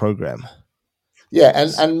on the program. Yeah,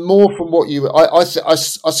 and more from what I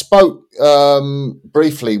spoke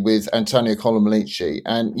briefly with Antonio Colomanici,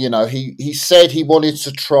 and he said he wanted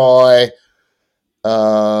to try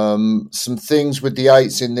some things with the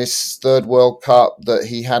 8s in this third World Cup that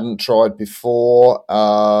he hadn't tried before.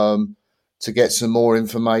 To get some more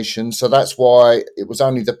information. So that's why it was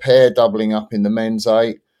only the pair doubling up in the men's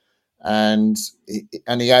 8, and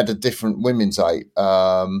he had a different women's 8.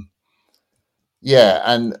 And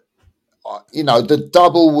the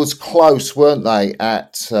double was close, weren't they,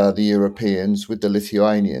 at the Europeans with the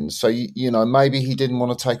Lithuanians? So maybe he didn't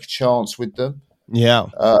want to take a chance with them. Yeah.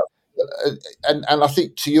 And I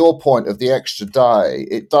think to your point of the extra day,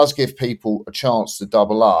 it does give people a chance to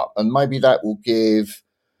double up, and maybe that will give,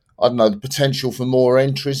 I don't know, the potential for more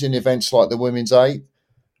entries in events like the women's 8.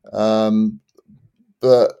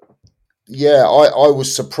 But yeah, I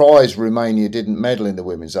was surprised Romania didn't medal in the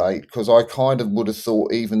women's 8, because I kind of would have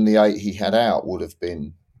thought even the 8 he had out would have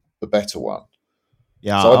been the better one.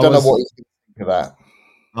 Yeah. So I don't know what you think of that.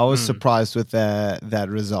 I was surprised with that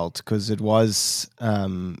result, because it was,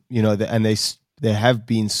 and they have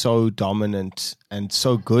been so dominant and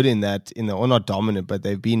so good in that, or not dominant, but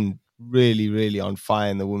they've been really, really on fire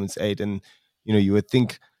in the women's 8. And you would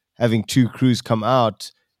think having 2 crews come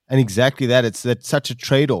out, and exactly that's such a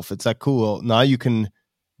trade-off. It's like, cool, well, now you can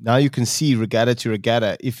see regatta to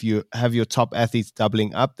regatta, if you have your top athletes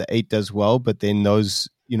doubling up, the 8 does well, but then those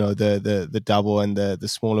the double and the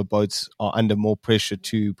smaller boats are under more pressure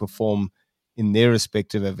to perform in their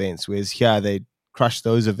respective events, whereas here they crushed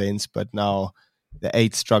those events, but now the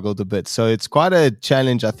 8 struggled a bit. So it's quite a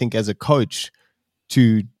challenge, I think, as a coach,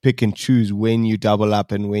 to pick and choose when you double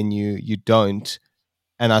up and when you don't.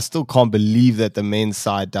 And I still can't believe that the men's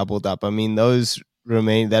side doubled up. I mean, that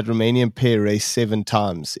Romanian pair raced 7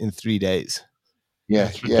 times in 3 days. Yeah,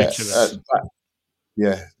 that's ridiculous.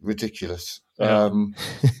 Ridiculous. Yeah.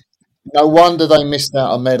 No wonder they missed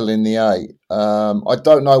out a medal in the 8. I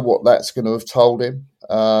don't know what that's going to have told him.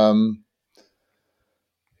 I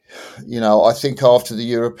think after the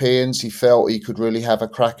Europeans, he felt he could really have a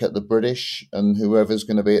crack at the British and whoever's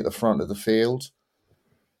going to be at the front of the field.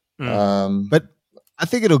 But I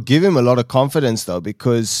think it'll give him a lot of confidence, though,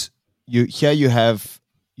 because you have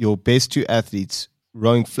your best 2 athletes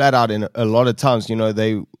rowing flat out in a lot of times.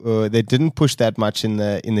 They didn't push that much in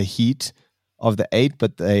the heat of the 8,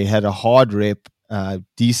 but they had a hard rep,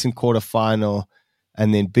 decent quarterfinal,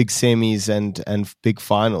 and then big semis and big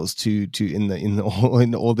finals to in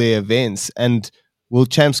all their events. And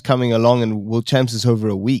World Champs coming along, and World Champs is over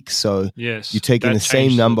a week, so yes, you're taking the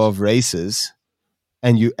same number of races,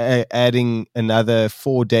 and you adding another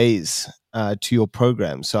 4 days to your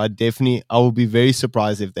program. So I will be very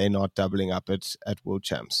surprised if they're not doubling up at World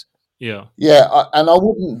Champs. Yeah. And I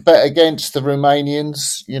wouldn't bet against the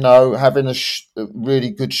Romanians, having a really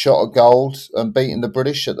good shot at gold and beating the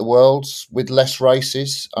British at the Worlds with less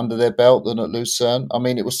races under their belt than at Lucerne. I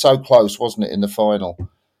mean, it was so close, wasn't it, in the final?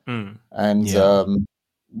 And I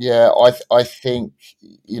think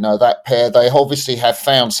that pair, they obviously have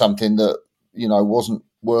found something that wasn't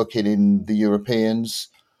working in the Europeans.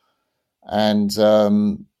 and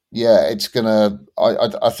it's gonna.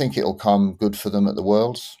 I think it'll come good for them at the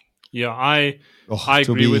Worlds. Yeah, I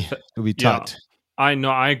agree with. It'll be Yeah, tight.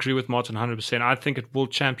 I agree with Martin 100%. I think at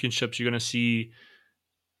World Championships you're going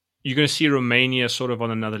to see Romania sort of on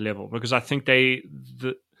another level, because I think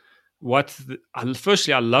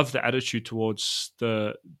firstly, I love the attitude towards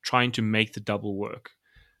the trying to make the double work.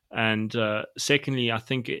 And secondly, I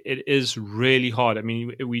think it is really hard. I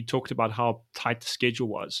mean, we talked about how tight the schedule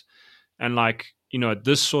was. And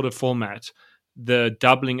this sort of format, the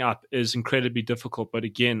doubling up is incredibly difficult. But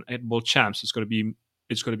again, at World Champs, it's going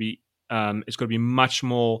to be much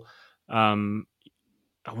more, I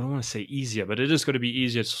wouldn't want to say easier, but it is going to be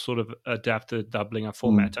easier to sort of adapt the doubling up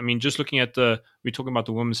format. I mean, just looking at we're talking about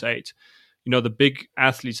the women's 8, the big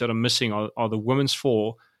athletes that are missing are the women's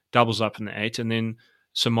 4 doubles up in the 8, and then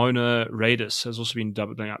Simona Radis has also been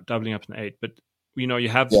doubling up in the 8. But, you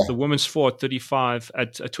have the women's 4 at 35,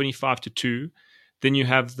 at 25-2. Then you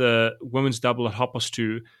have the women's double at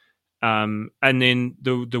 2:30. And then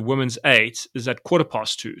the women's 8 is at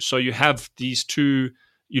 2:15. So you have these two.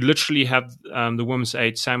 You literally have the women's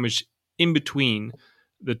 8 sandwiched in between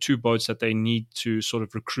the two boats that they need to sort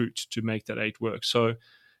of recruit to make that 8 work. So,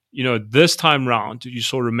 this time round, you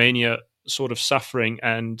saw Romania sort of suffering.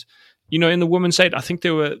 And, in the women's 8, I think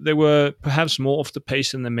they were perhaps more off the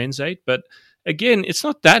pace in the men's 8. But again, it's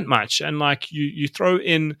not that much. And you throw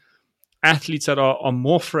in athletes that are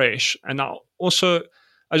more fresh. And I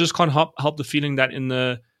just can't help the feeling that in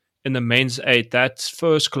the men's 8, that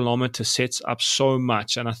first kilometer sets up so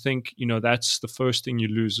much. And I think, that's the first thing you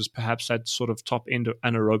lose, is perhaps that sort of top end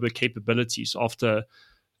anaerobic capabilities after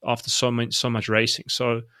so much racing.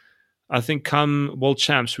 So I think come World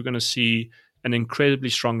Champs, we're going to see an incredibly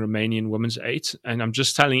strong Romanian women's 8. And I'm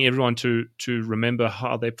just telling everyone to remember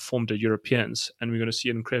how they performed at Europeans. And we're going to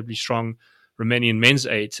see an incredibly strong Romanian men's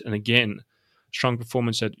 8. And again, strong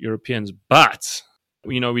performance at Europeans. But,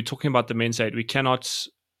 we're talking about the men's 8. We cannot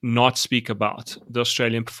not speak about the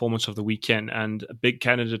Australian performance of the weekend, and a big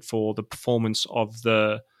candidate for the performance of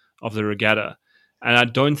the regatta. And I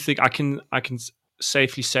don't think I can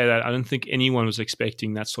safely say that I don't think anyone was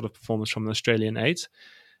expecting that sort of performance from the Australian 8.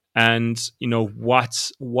 And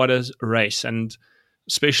what a race, and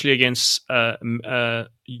especially against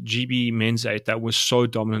GB men's 8 that was so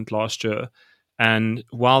dominant last year. And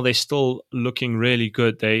while they're still looking really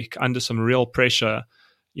good, they under some real pressure.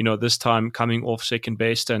 This time coming off second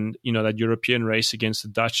best, and, that European race against the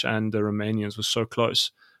Dutch and the Romanians was so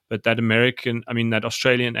close. But that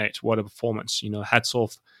Australian 8, what a performance. Hats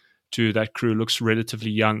off to that crew. Looks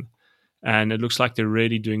relatively young, and it looks like they're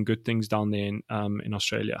really doing good things down there in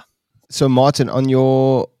Australia. So, Martin,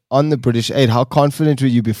 on the British 8, how confident were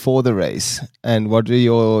you before the race? And what were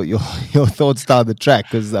your thoughts down the track?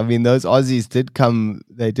 Because, those Aussies did come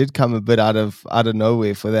a bit out of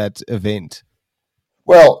nowhere for that event.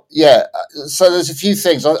 Well, yeah. So there's a few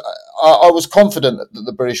things. I was confident that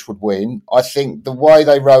the British would win. I think the way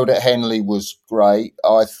they rode at Henley was great.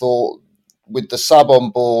 I thought with the sub on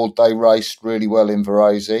board, they raced really well in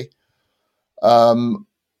Varese.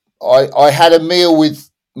 I had a meal with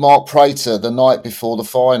Mark Prater the night before the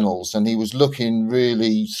finals, and he was looking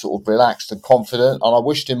really sort of relaxed and confident, and I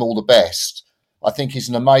wished him all the best. I think he's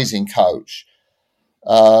an amazing coach.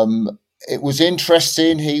 It was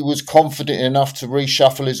interesting. He was confident enough to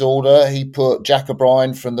reshuffle his order. He put Jack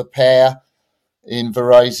O'Brien from the pair in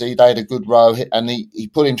Varese. They had a good row, and he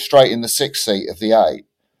put him straight in the 6th seat of the 8.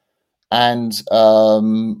 And,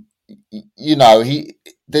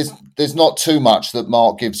 there's not too much that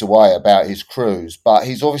Mark gives away about his crews, but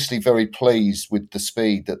he's obviously very pleased with the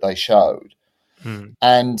speed that they showed.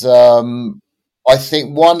 And I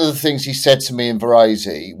think one of the things he said to me in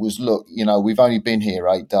Varese was, look, we've only been here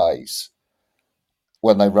 8 days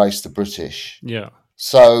when they raced the British. Yeah.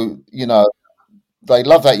 So, they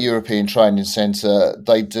love that European training centre.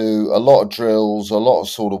 They do a lot of drills, a lot of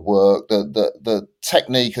sort of work. The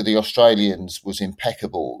technique of the Australians was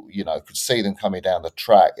impeccable. Could see them coming down the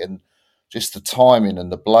track, and just the timing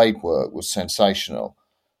and the blade work was sensational.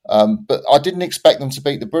 But I didn't expect them to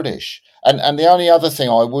beat the British. And the only other thing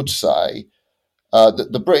I would say,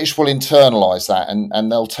 the British will internalise that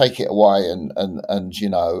and they'll take it away and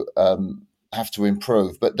have to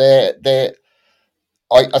improve. But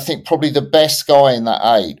I think probably the best guy in that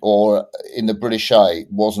 8 or in the British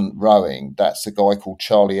 8 wasn't rowing. That's a guy called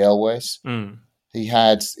Charlie Elwes. He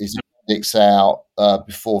had his appendix out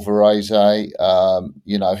before Varese.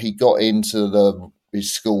 He got into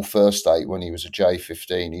his school first 8 when he was a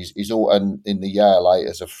J15. He's all and in the Yale 8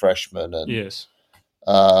 as a freshman, and yes,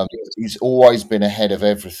 he's always been ahead of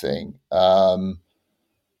everything.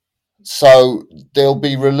 So they'll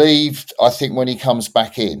be relieved, I think, when he comes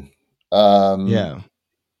back in. Yeah.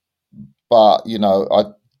 But, I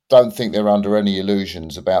don't think they're under any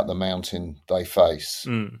illusions about the mountain they face.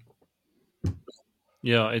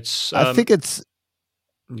 Yeah, it's. I think it's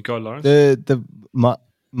You go, Lawrence.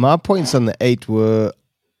 my points on the 8 were,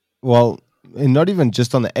 well, and not even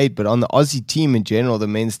just on the 8, but on the Aussie team in general, the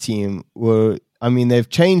men's team were. I mean, they've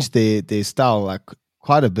changed their style like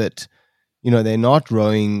quite a bit. They're not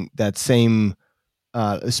rowing that same,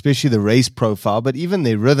 especially the race profile, but even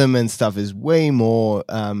their rhythm and stuff is way more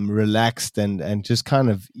relaxed and just kind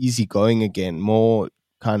of easygoing again. More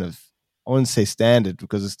kind of, I wouldn't say standard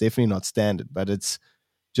because it's definitely not standard, but it's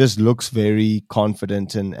just looks very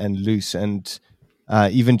confident and loose. And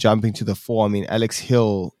even jumping to the 4, I mean, Alex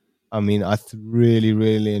Hill, I mean, I really,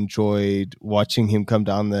 really enjoyed watching him come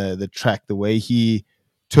down the track, the way he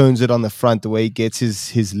turns it on the front, the way he gets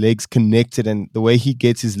his legs connected, and the way he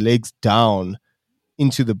gets his legs down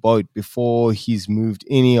into the boat before he's moved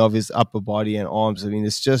any of his upper body and arms. I mean,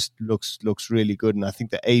 this just looks really good. And I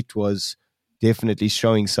think the 8 was definitely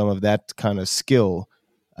showing some of that kind of skill,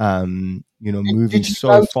 moving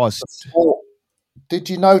so fast. Did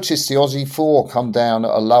you notice the Aussie 4 come down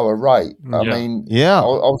at a lower rate? I mean, yeah. I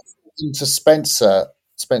was talking to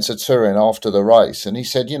Spencer Turin after the race, and he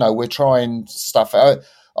said, we're trying stuff out.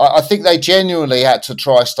 I think they genuinely had to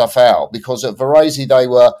try stuff out because at Varese they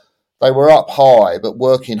were up high but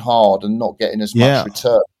working hard and not getting as much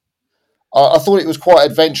return. I thought it was quite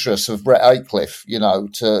adventurous of Brett Aycliffe,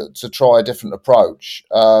 to try a different approach.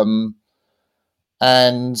 And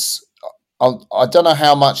I don't know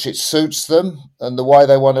how much it suits them and the way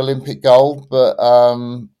they won Olympic gold, but I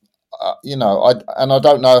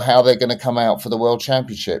don't know how they're going to come out for the World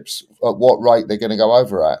Championships, at what rate they're going to go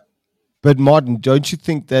over at. But Martin, don't you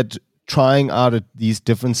think that trying out these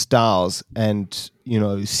different styles and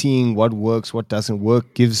seeing what works, what doesn't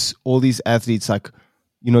work, gives all these athletes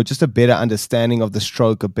just a better understanding of the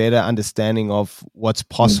stroke, a better understanding of what's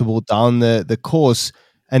possible down the course?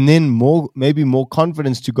 And then maybe more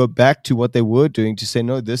confidence to go back to what they were doing to say,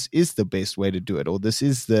 no, this is the best way to do it. Or this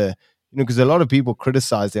is because a lot of people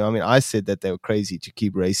criticize them. I mean, I said that they were crazy to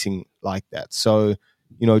keep racing like that. So,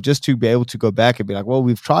 just to be able to go back and be like, well,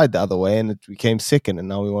 we've tried the other way and it became second. And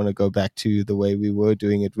now we want to go back to the way we were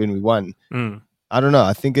doing it when we won. I don't know.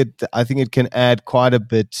 I think it can add quite a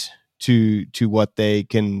bit to what they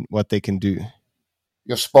can do.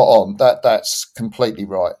 You're spot on. That's completely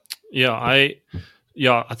right. Yeah,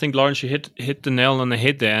 I think Lawrence, you hit the nail on the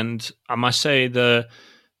head there, and I must say this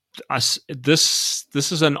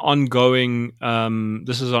is an ongoing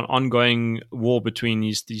war between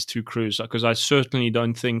these two crews, because I certainly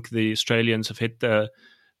don't think the Australians have hit their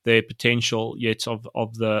potential yet of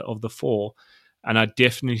the 4, and I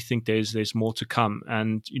definitely think there's more to come.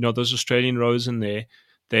 And those Australian rowers in there,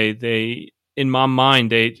 they in my mind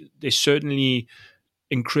they're certainly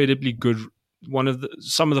incredibly good.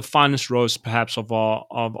 Some of the finest rowers, perhaps,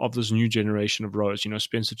 of this new generation of rowers.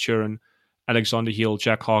 Spencer Turin, Alexander Hill,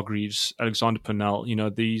 Jack Hargreaves, Alexander Purnell.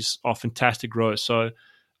 These are fantastic rowers. So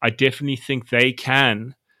I definitely think they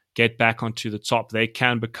can get back onto the top. They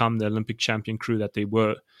can become the Olympic champion crew that they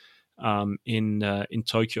were in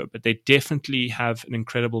Tokyo. But they definitely have an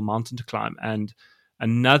incredible mountain to climb. And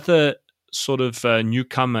another sort of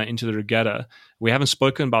newcomer into the regatta, we haven't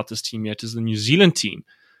spoken about this team yet, is the New Zealand team,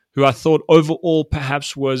 who I thought overall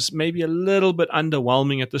perhaps was maybe a little bit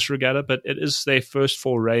underwhelming at this regatta, but it is their first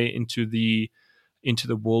foray into the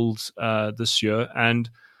world this year, and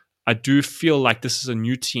I do feel like this is a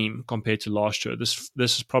new team compared to last year. This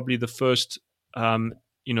is probably the first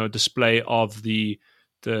display of the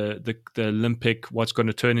Olympic, what's going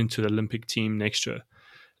to turn into the Olympic team next year,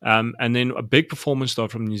 and then a big performance though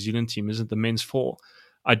from the New Zealand team isn't the men's 4.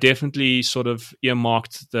 I definitely sort of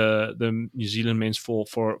earmarked the New Zealand men's 4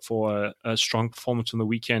 for a strong performance on the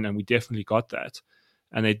weekend, and we definitely got that.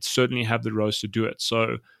 And they certainly have the rows to do it.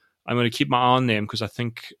 So I'm going to keep my eye on them, because I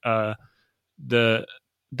think that's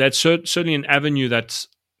certainly an avenue that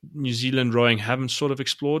New Zealand rowing haven't sort of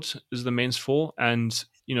explored, is the men's 4, and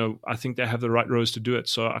I think they have the right rows to do it.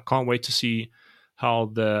 So I can't wait to see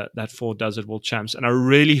how that 4 does at World Champs, and I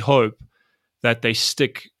really hope that they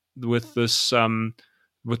stick with this.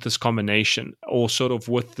 With this combination, or sort of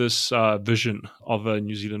with this vision of a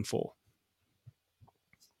New Zealand 4.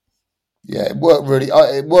 Yeah, it worked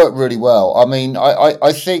really well. I mean,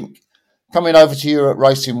 I think coming over to Europe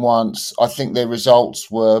racing once, I think their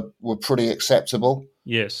results were pretty acceptable.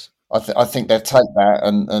 Yes, I think they'll take that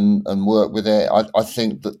and work with it. I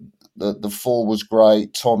think that the 4 was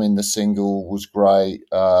great. Tom in the single was great.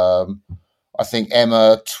 I I think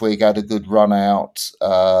Emma Twigg had a good run out.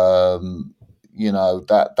 That'll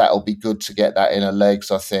be good to get that in her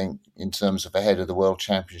legs, I think, in terms of ahead of the World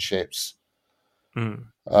Championships. And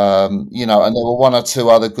there were one or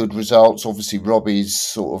two other good results. Obviously, Robbie's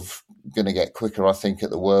sort of going to get quicker, I think,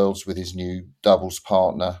 at the Worlds with his new doubles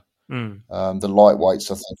partner. The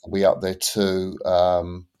lightweights, I think, will be up there too.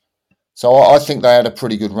 So I think they had a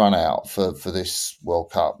pretty good run out for this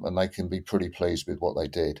World Cup, and they can be pretty pleased with what they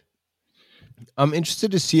did. I'm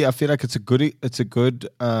interested to see. I feel like it's a good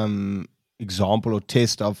example or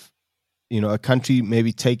test of, a country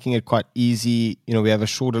maybe taking it quite easy. We have a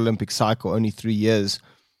short Olympic cycle, only 3 years,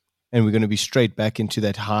 and we're going to be straight back into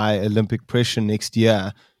that high Olympic pressure next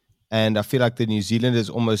year. And I feel like the New Zealanders,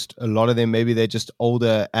 almost a lot of them, maybe they're just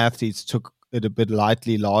older athletes, took it a bit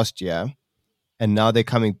lightly last year, and now they're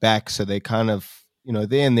coming back. So they kind of,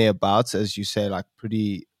 they're in thereabouts, as you say, like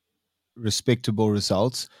pretty respectable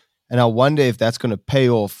results. And I wonder if that's going to pay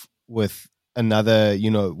off with another,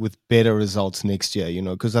 with better results next year,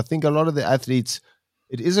 because I think a lot of the athletes,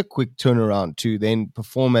 it is a quick turnaround to then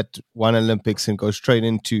perform at one Olympics and go straight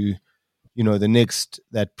into, the next,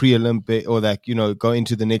 that pre-Olympic, or that, go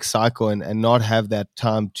into the next cycle and not have that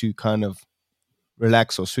time to kind of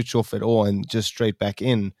relax or switch off at all and just straight back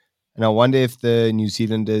in. And I wonder if the New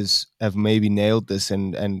Zealanders have maybe nailed this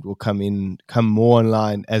and will come more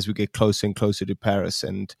online as we get closer and closer to Paris.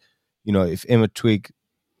 And, if Emma Twigg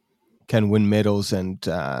can win medals and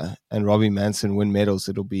Robbie Manson win medals,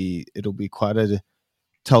 it'll be quite a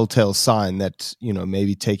telltale sign that,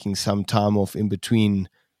 maybe taking some time off in between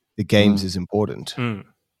the games is important.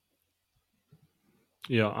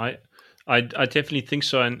 Yeah, I definitely think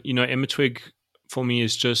so. And, Emma Twigg for me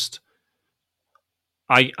is just,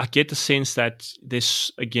 I get the sense that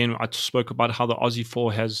this, again, I spoke about how the Aussie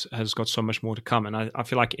 4 has got so much more to come. And I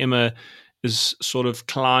feel like Emma is sort of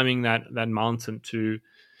climbing that mountain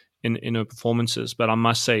in her performances. But I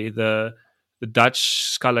must say, the Dutch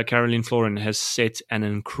sculler Caroline Florin has set an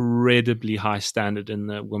incredibly high standard in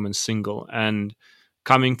the women's single. And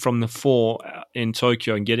coming from the 4 in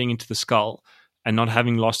Tokyo and getting into the scull and not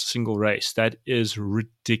having lost a single race, that is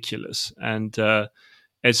ridiculous. And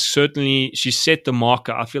it's certainly, she set the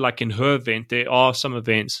marker. I feel like in her event, there are some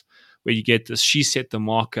events where you get this, she set the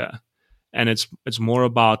marker, and it's more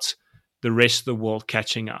about the rest of the world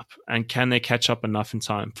catching up, and can they catch up enough in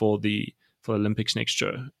time for the Olympics next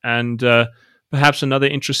year. And perhaps another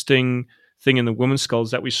interesting thing in the women's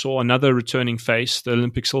sculls that we saw another returning face, the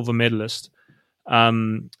Olympic silver medalist,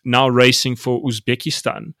 now racing for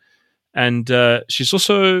Uzbekistan. And she's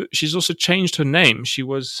also changed her name. She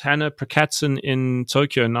was Hannah Prakatin in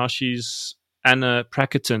Tokyo. Now she's Anna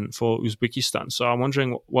Prakatin for Uzbekistan. So I'm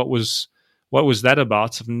wondering what was that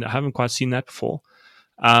about? I haven't quite seen that before.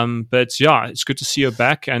 But yeah, it's good to see her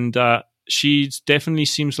back. And she definitely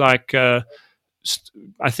seems like, I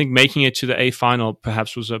think making it to the A final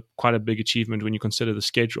perhaps was quite a big achievement when you consider the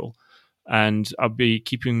schedule. And I'll be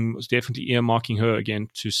definitely earmarking her again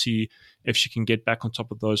to see if she can get back on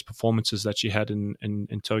top of those performances that she had in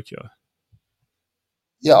Tokyo.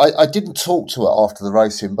 Yeah, I didn't talk to her after the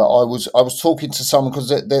racing, but I was talking to someone because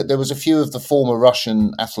there was a few of the former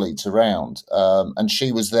Russian athletes around, and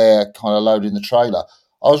she was there kind of loading the trailer.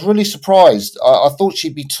 I was really surprised. I thought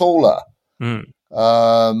she'd be taller than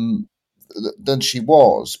she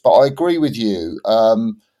was, but I agree with you.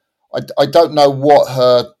 I don't know what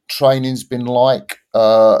her training's been like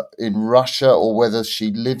in Russia, or whether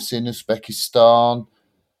she lives in Uzbekistan,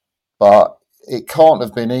 but it can't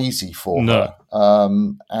have been easy for her.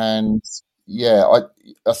 And yeah,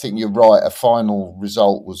 I think you're right. A final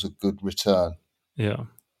result was a good return. Yeah,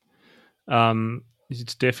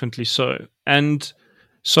 it's definitely so. And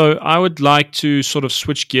so I would like to sort of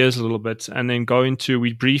switch gears a little bit and then go into,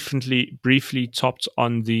 we briefly topped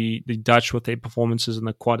on the Dutch with their performances in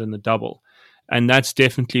the quad and the double. And that's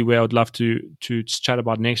definitely where I would love to chat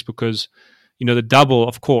about next, because, the double,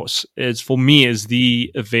 of course, is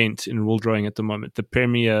the event in world rowing at the moment, the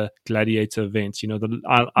premier gladiator event.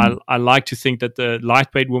 I like to think that the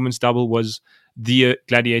lightweight women's double was the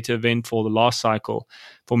gladiator event for the last cycle.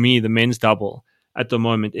 For me, the men's double at the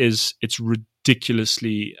moment it's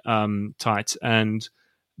ridiculously tight. And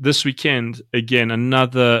this weekend, again,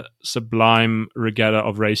 another sublime regatta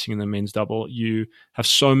of racing in the men's double. You have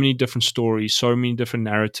so many different stories, so many different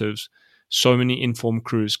narratives, so many informed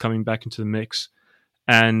crews coming back into the mix.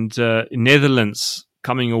 And Netherlands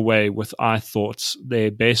coming away with, I thought,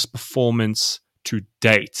 their best performance to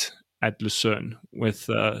date at Lucerne with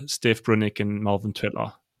Steph Brunick and Malvin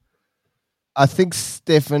Twetler. I think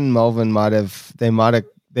Steph and Malvin might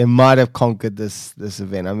have conquered this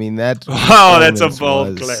event. I mean, that. Wow, that's a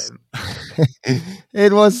bold claim.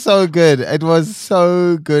 It was so good. It was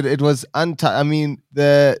so good. It was I mean,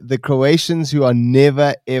 the Croatians, who are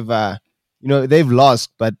never ever, they've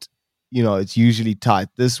lost, but it's usually tight.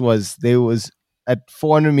 There was at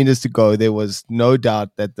 400 meters to go, there was no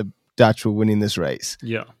doubt that the Dutch were winning this race.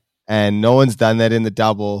 Yeah. And no one's done that in the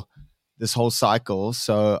double this whole cycle.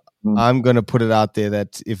 So I'm going to put it out there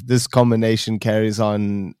that if this combination carries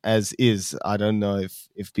on as is, I don't know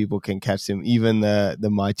if people can catch them, even the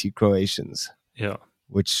mighty Croatians. Yeah.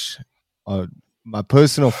 Which are my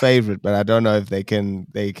personal favorite, but I don't know if they can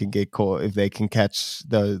get caught, if they can catch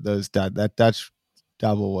those that Dutch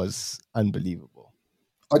double was unbelievable.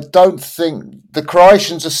 I don't think the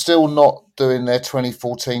Croatians are still not doing their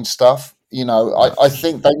 2014 stuff. I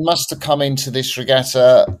think they must have come into this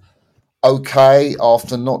regatta okay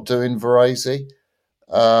after not doing Varese.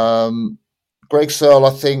 Greg Searle,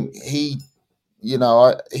 I think he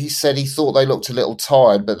said he thought they looked a little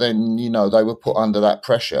tired, but then, they were put under that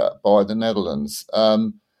pressure by the Netherlands. I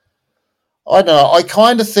don't know. I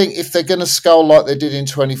kind of think if they're going to scull like they did in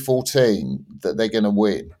 2014, that they're going to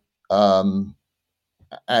win.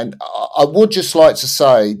 And I would just like to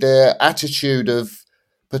say their attitude of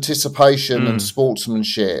participation and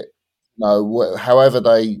sportsmanship, wherever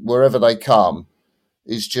they come,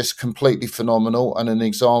 is just completely phenomenal and an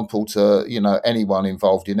example to anyone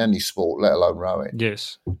involved in any sport, let alone rowing.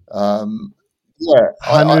 Yes. I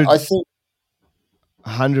think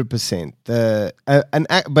 100%.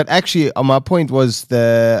 But actually, my point was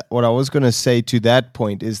what I was going to say to that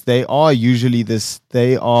point is they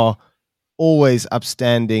are always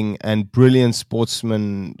upstanding and brilliant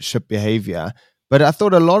sportsmanship behavior. But I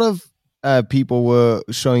thought a lot of people were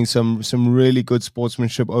showing some really good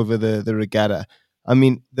sportsmanship over the regatta. I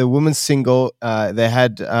mean, the women's single, they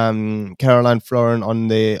had Caroline Florin on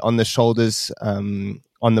the shoulders on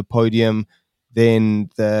the podium. Then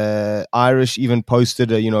the Irish even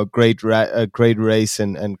posted a great race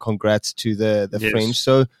and congrats to the Yes. French.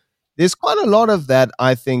 So there's quite a lot of that,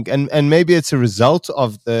 I think, and maybe it's a result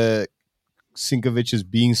of the Sinkovic's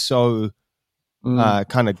being so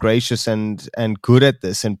kind of gracious and good at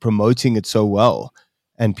this and promoting it so well.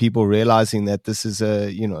 And people realizing that this is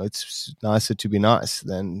it's nicer to be nice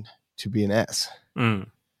than to be an ass. Yeah.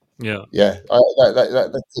 Yeah,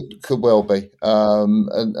 that could well be.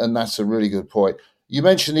 And that's a really good point. You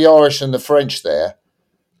mentioned the Irish and the French there.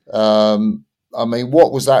 I mean,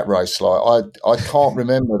 what was that race like? I can't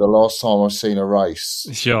remember the last time I've seen a race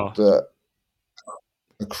Sure. that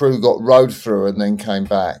the crew got rowed through and then came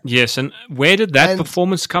back. Yes, and where did that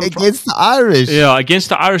performance come from? Against the Irish. Yeah, against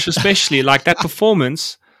the Irish especially. Like that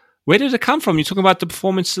performance, where did it come from? You're talking about the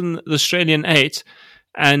performance in the Australian 8,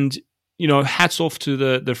 and hats off to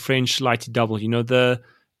the French lighty double.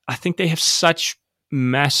 I think they have such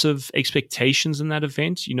massive expectations in that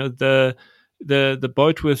event. The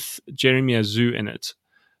boat with Jeremy Azou in it,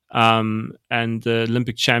 and the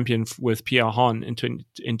Olympic champion with Pierre Hahn in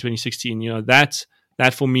 2016.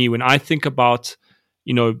 That for me, when I think about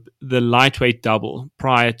the lightweight double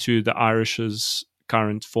prior to the Irish's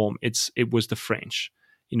current form, it was the French.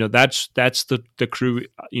 That's the crew.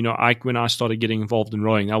 When I started getting involved in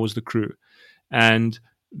rowing, that was the crew, and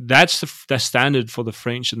that's the standard for the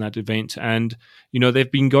French in that event. And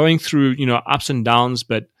they've been going through ups and downs,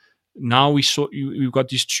 but now we've got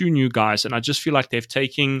these two new guys, and I just feel like they're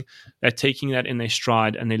taking that in their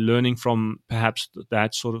stride, and they're learning from perhaps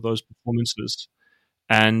that sort of those performances.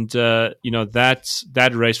 And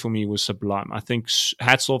that race for me was sublime. I think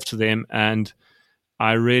hats off to them, and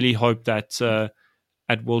I really hope that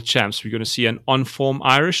at World Champs we're going to see an on-form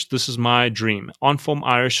Irish. This is my dream: on-form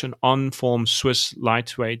Irish and on-form Swiss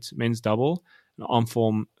lightweight men's double, and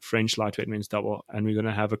on-form French lightweight men's double, and we're going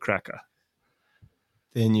to have a cracker.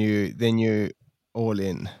 Then you all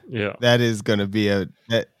in. Yeah, that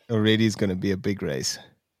already is going to be a big race.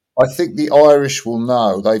 I think the Irish will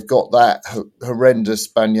know they've got that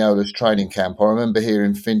horrendous Banyolas training camp. I remember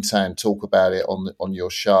hearing Fintan talk about it on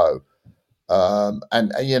your show. I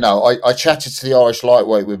chatted to the Irish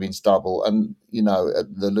lightweight women's double and,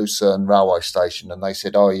 at the Lucerne railway station, and they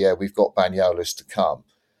said, oh, yeah, we've got Banyolas to come.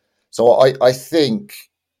 So I think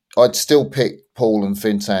I'd still pick Paul and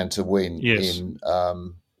Fintan to win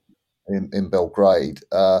in Belgrade.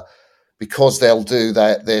 Because they'll do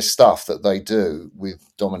their stuff that they do with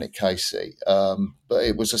Dominic Casey. But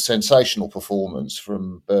it was a sensational performance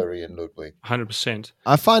from Burry and Ludwig. 100%.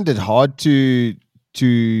 I find it hard to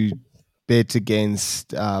bet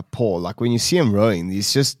against Paul. Like when you see him rowing, I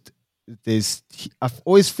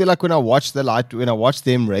always feel like when I watch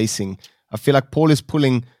them racing, I feel like Paul is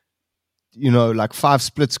pulling like 5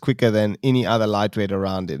 splits quicker than any other lightweight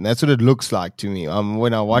around him. That's what it looks like to me.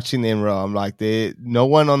 When I'm watching them row, I'm like, no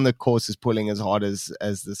one on the course is pulling as hard as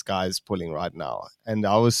this guy is pulling right now. And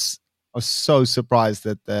I was so surprised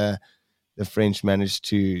that the French managed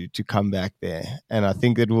to come back there. And I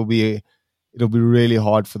think it'll be really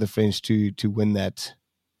hard for the French to win that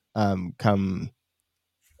come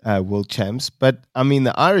world champs. But I mean,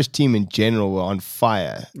 the Irish team in general were on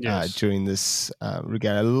fire during this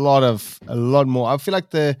regatta. A lot more. I feel like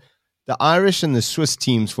the Irish and the Swiss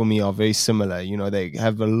teams for me are very similar. They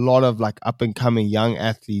have a lot of like up and coming young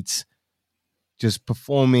athletes just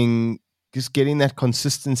performing, just getting that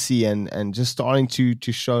consistency and just starting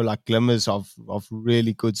to show like glimmers of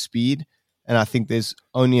really good speed. And I think there's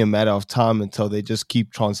only a matter of time until they just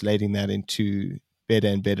keep translating that into better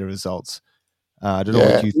and better results. I don't know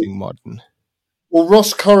what you think, Martin. Well,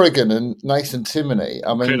 Ross Corrigan and Nathan Timoney,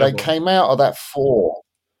 I mean, Incredible. They came out of that 4.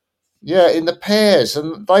 Yeah, in the pairs,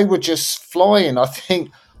 and they were just flying. I think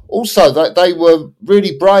also that they were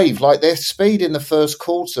really brave. Like their speed in the first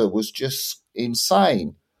quarter was just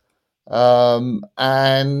insane. And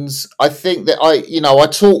I think that I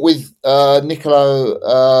talked with Niccolo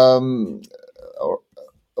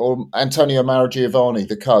or Antonio Maragiovanni,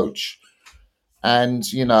 the coach. And,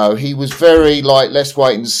 he was very like, let's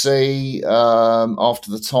wait and see after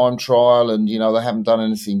the time trial. And, they haven't done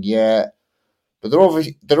anything yet. But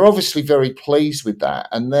they're obviously very pleased with that.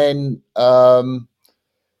 And then, for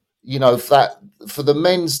the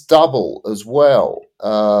men's double as well,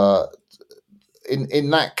 in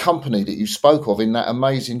that company that you spoke of, in that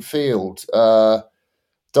amazing field, Dara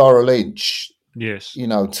Lynch, Yes,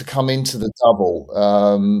 to come into the double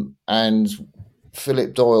and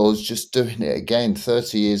Philip Doyle is just doing it again,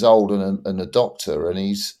 30 years old and a doctor, and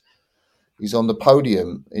he's on the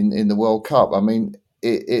podium in the World Cup. I mean,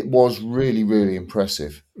 it was really, really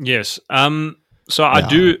impressive. yes. So I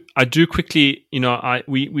do quickly.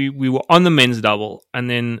 We were on the men's double, and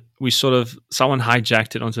then someone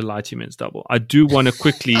hijacked it onto the lighty men's double. I do want to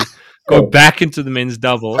quickly go back into the men's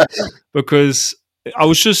double because I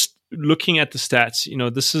was just looking at the stats.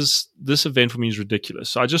 This event for me is ridiculous.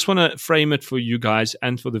 So I just want to frame it for you guys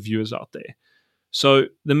and for the viewers out there. So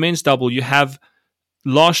the men's double, you have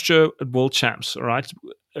last year at World Champs, all right?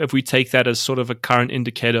 If we take that as sort of a current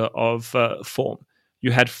indicator of form,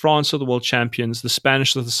 you had France are the world champions, the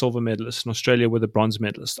Spanish are the silver medalists, and Australia were the bronze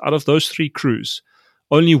medalists. Out of those 3 crews,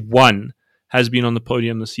 only one has been on the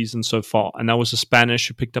podium this season so far, and that was the Spanish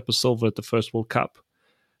who picked up a silver at the first World Cup.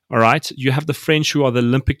 All right. You have the French who are the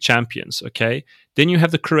Olympic champions. Okay. Then you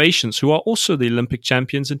have the Croatians who are also the Olympic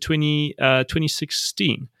champions in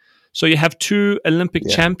 2016. So you have 2 Olympic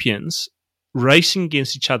champions racing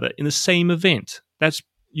against each other in the same event.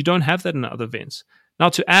 You don't have that in other events. Now,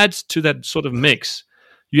 to add to that sort of mix,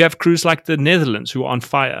 you have crews like the Netherlands who are on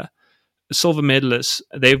fire, silver medalists.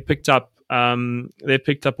 They've picked up a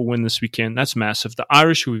win this weekend. That's massive. The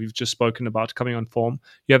Irish, who we've just spoken about, coming on form.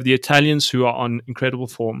 You have the Italians, who are on incredible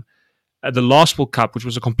form. At the last World Cup, which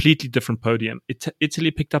was a completely different podium,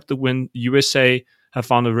 Italy picked up the win. The USA have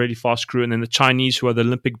found a really fast crew. And then the Chinese, who are the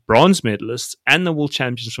Olympic bronze medalists and the world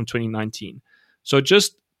champions from 2019. So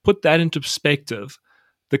just put that into perspective,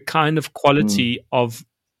 the kind of quality of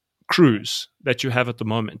crews that you have at the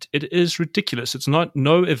moment. It is ridiculous.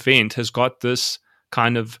 No event has got this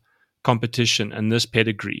kind of competition and this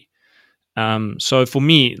pedigree. So for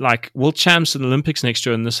me, like world champs and Olympics next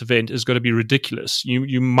year in this event is going to be ridiculous.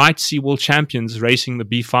 You might see world champions racing the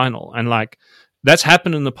B final, and like that's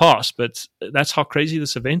happened in the past, but that's how crazy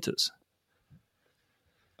this event is.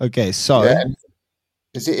 Okay, so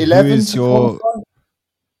is it 11 is to your qualify?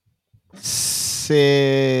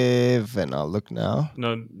 7? I'll look now.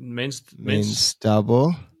 No, men's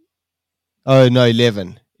double. Oh no,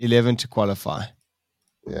 11 to qualify.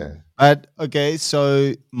 Yeah. But okay,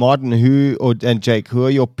 so Martin, and Jake, who are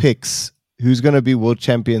your picks? Who's going to be world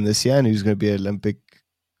champion this year, and who's going to be Olympic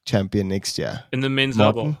champion next year? in the men's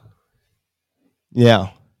Martin? double. Yeah,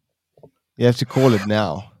 you have to call it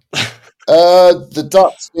now. The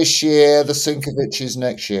Dutch this year, the Sinkovic's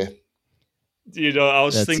next year. I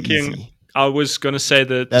was That's thinking. easy. I was going to say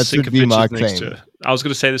the That would be my Sinkovic's next claim. year. I was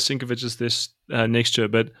going to say the Sinkovic's this next year,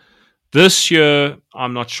 but this year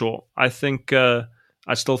I'm not sure. I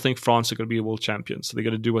still think France are going to be a world champion, so they're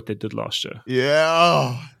going to do what they did last year.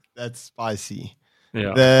 Yeah, that's spicy.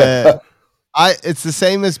 Yeah, It's the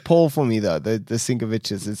same as Paul for me though. The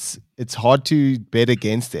Sinkovic's, it's hard to bet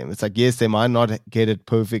against them. It's like, yes, they might not get it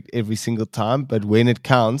perfect every single time, but when it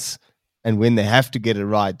counts and when they have to get it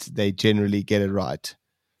right, they generally get it right.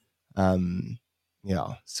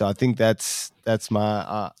 Yeah, so I think that's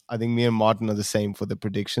my. I think me and Martin are the same for the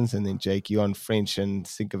predictions, and then Jake, you on French and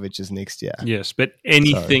Sinkovic is next year. Yes, but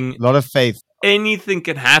So, a lot of faith. anything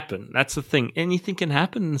can happen. That's the thing. Anything can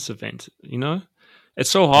happen in this event. It's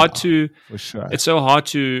so hard For sure. It's so hard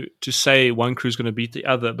to say one crew is going to beat the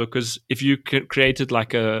other, because if you created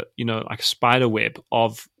like a spider web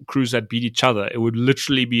of crews that beat each other, it would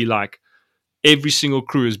literally be like every single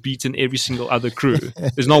crew has beaten every single other crew.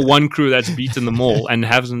 There's not one crew that's beaten them all and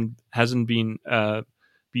hasn't been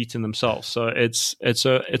beaten themselves. So it's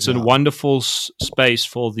a wonderful space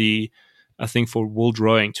for for world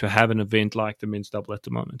rowing to have an event like the men's double at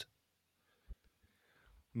the moment.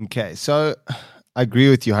 Okay, so I agree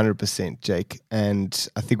with you 100%, Jake, and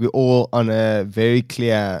I think we're all on a very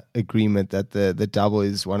clear agreement that the double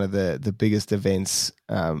is one of the biggest events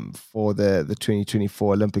for the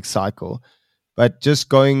 2024 Olympic cycle. But just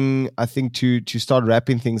going, I think to start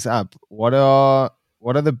wrapping things up, what are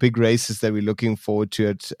the big races that we're looking forward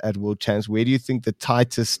to at World Champs? Where do you think the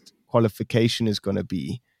tightest qualification is going to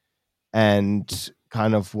be, and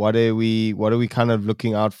kind of what are we kind of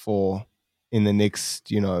looking out for in the next,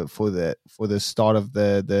 for the start of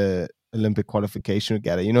the Olympic qualification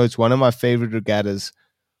regatta? It's one of my favorite regattas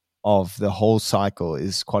of the whole cycle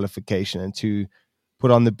is qualification, and to put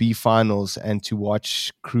on the B finals and to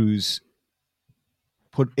watch crews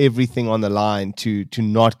put everything on the line to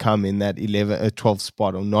not come in that 12th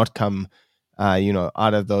spot, or not come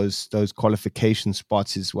out of those qualification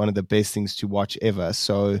spots, is one of the best things to watch ever.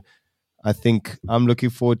 So I think I'm looking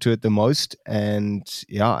forward to it the most. And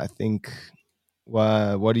yeah, I think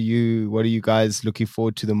what are you guys looking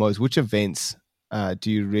forward to the most? Which events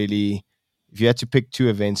do you really, if you had to pick two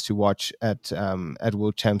events to watch at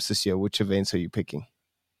World Champs this year, which events are you picking?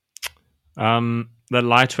 The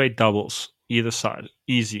lightweight doubles, either side,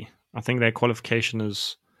 easy. I think their qualification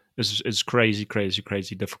is crazy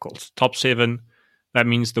difficult. Top 7, that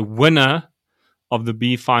means the winner of the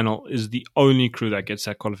B final is the only crew that gets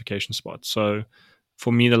that qualification spot. So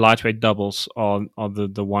for me, the lightweight doubles are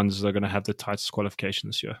the ones that are going to have the tightest qualification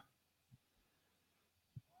this year.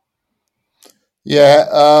 Yeah,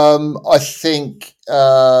 I think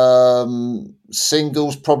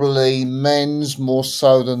singles, probably men's more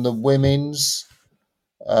so than the women's.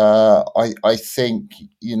 I think,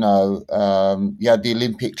 you had the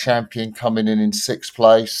Olympic champion coming in 6th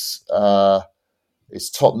place. It's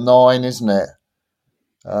top 9, isn't it?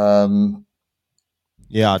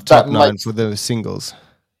 Yeah, top 9 for the singles.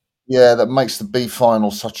 Yeah, that makes the B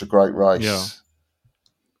final such a great race. Yeah,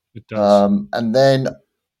 it does. And then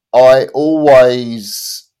I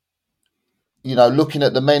always, looking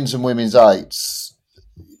at the men's and women's 8s,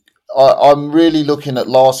 I'm really looking at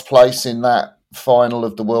last place in that final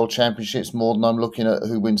of the World Championships more than I'm looking at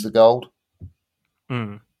who wins the gold.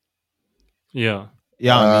 Yeah.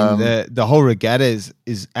 Yeah, I mean the whole regatta is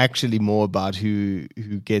actually more about who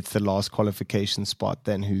gets the last qualification spot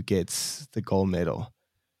than who gets the gold medal.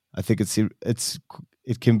 I think it's the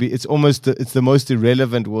most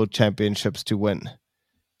irrelevant world championships to win,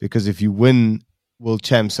 because if you win world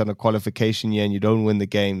champs on a qualification year and you don't win the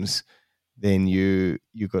games, then you're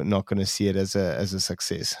not going to see it as a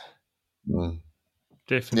success.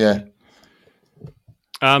 Definitely.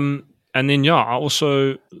 Yeah. And then, I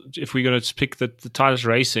also, if we're going to pick the tightest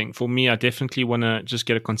racing, for me, I definitely want to just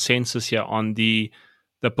get a consensus here on the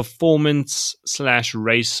performance /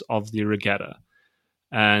 race of the regatta.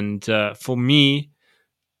 And for me,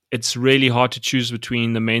 it's really hard to choose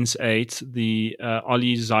between the men's 8, the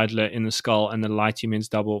Ollie Zeidler in the scull, and the Lighty men's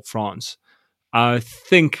double France. I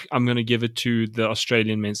think I'm going to give it to the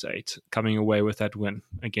Australian men's 8, coming away with that win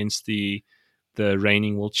against the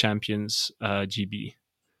reigning world champions, GB.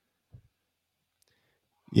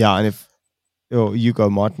 Yeah, and if you go,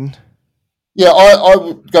 Martin. Yeah, I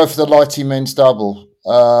would go for the Lighty men's double,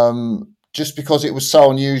 just because it was so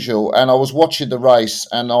unusual. And I was watching the race,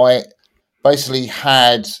 and I basically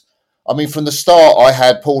from the start, I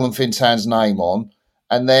had Paul and Fintan's name on.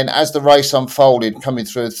 And then as the race unfolded, coming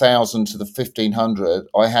through 1,000 to the 1,500,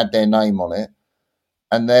 I had their name on it.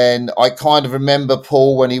 And then I kind of remember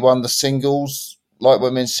Paul when he won the singles, like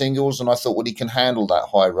women's singles, and I thought, well, he can handle that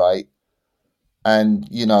high rate. And,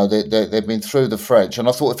 they've been through the French. And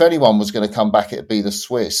I thought if anyone was going to come back, it'd be the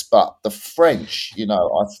Swiss. But the French,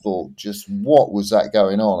 I thought, just what was that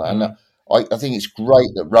going on? And I think it's great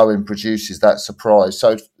that rowing produces that surprise.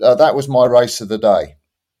 So that was my race of the day.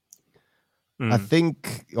 I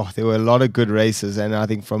think there were a lot of good races, and I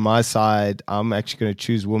think from my side, I'm actually going to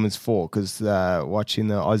choose women's 4, because watching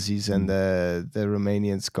the Aussies and the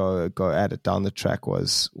Romanians go at it down the track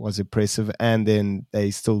was impressive, and then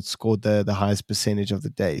they still scored the highest percentage of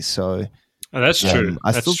the day. So Oh, that's true.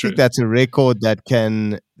 I That's still true. think that's a record that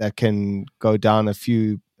can go down a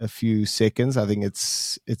few seconds. I think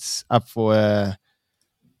it's up for a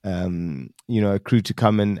crew to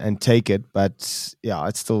come and take it. But yeah,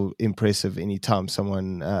 it's still impressive anytime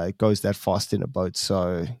someone goes that fast in a boat.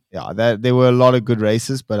 So yeah, there were a lot of good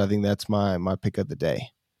races, but I think that's my pick of the day.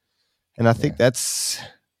 And I think that's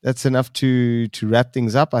enough to wrap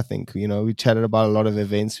things up. I think, we chatted about a lot of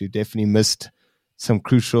events. We've definitely missed some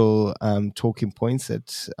crucial talking points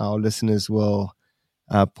that our listeners will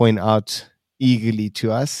point out eagerly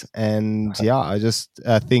to us. And I just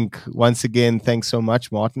think once again, thanks so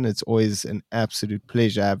much, Martin. It's always an absolute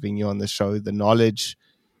pleasure having you on the show. The knowledge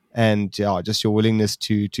and just your willingness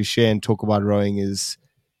to share and talk about rowing is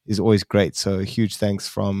always great. So a huge thanks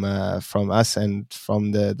from us and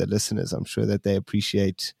from the listeners. I'm sure that they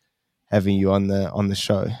appreciate having you on the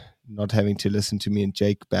show, not having to listen to me and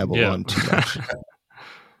Jake babble on too much.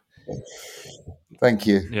 Thank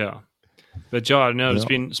you. Yeah. But no,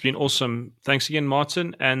 it's been awesome. Thanks again,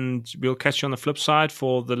 Martin, and we'll catch you on the flip side.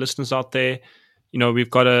 For the listeners out there, we've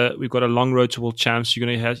got a long road to World Champs. You're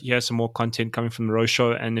going to hear some more content coming from the Row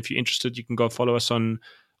Show, and if you're interested, you can go follow us on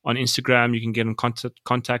Instagram. You can get in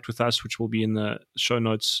contact with us, which will be in the show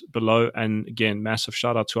notes below. And again, massive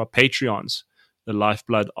shout out to our Patreons, the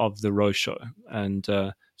lifeblood of the Row Show, and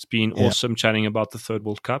it's been awesome chatting about the third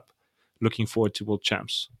World Cup. Looking forward to World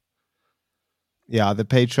Champs. Yeah, the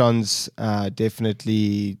patrons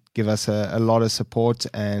definitely give us a lot of support,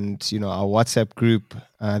 and our WhatsApp group.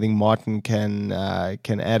 I think Martin can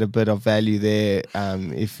add a bit of value there.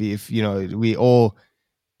 If we all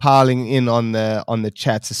piling in on the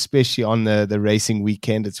chats, especially on the racing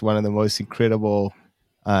weekend. It's one of the most incredible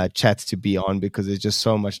chats to be on, because there's just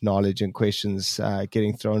so much knowledge and questions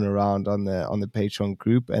getting thrown around on the Patreon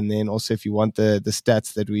group. And then also, if you want the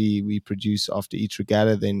stats that we produce after each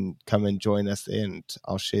regatta, then come and join us there, and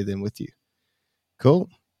I'll share them with you. Cool.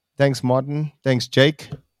 Thanks, Martin. Thanks, Jake.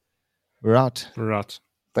 We're out. We're out.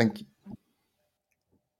 Thank you.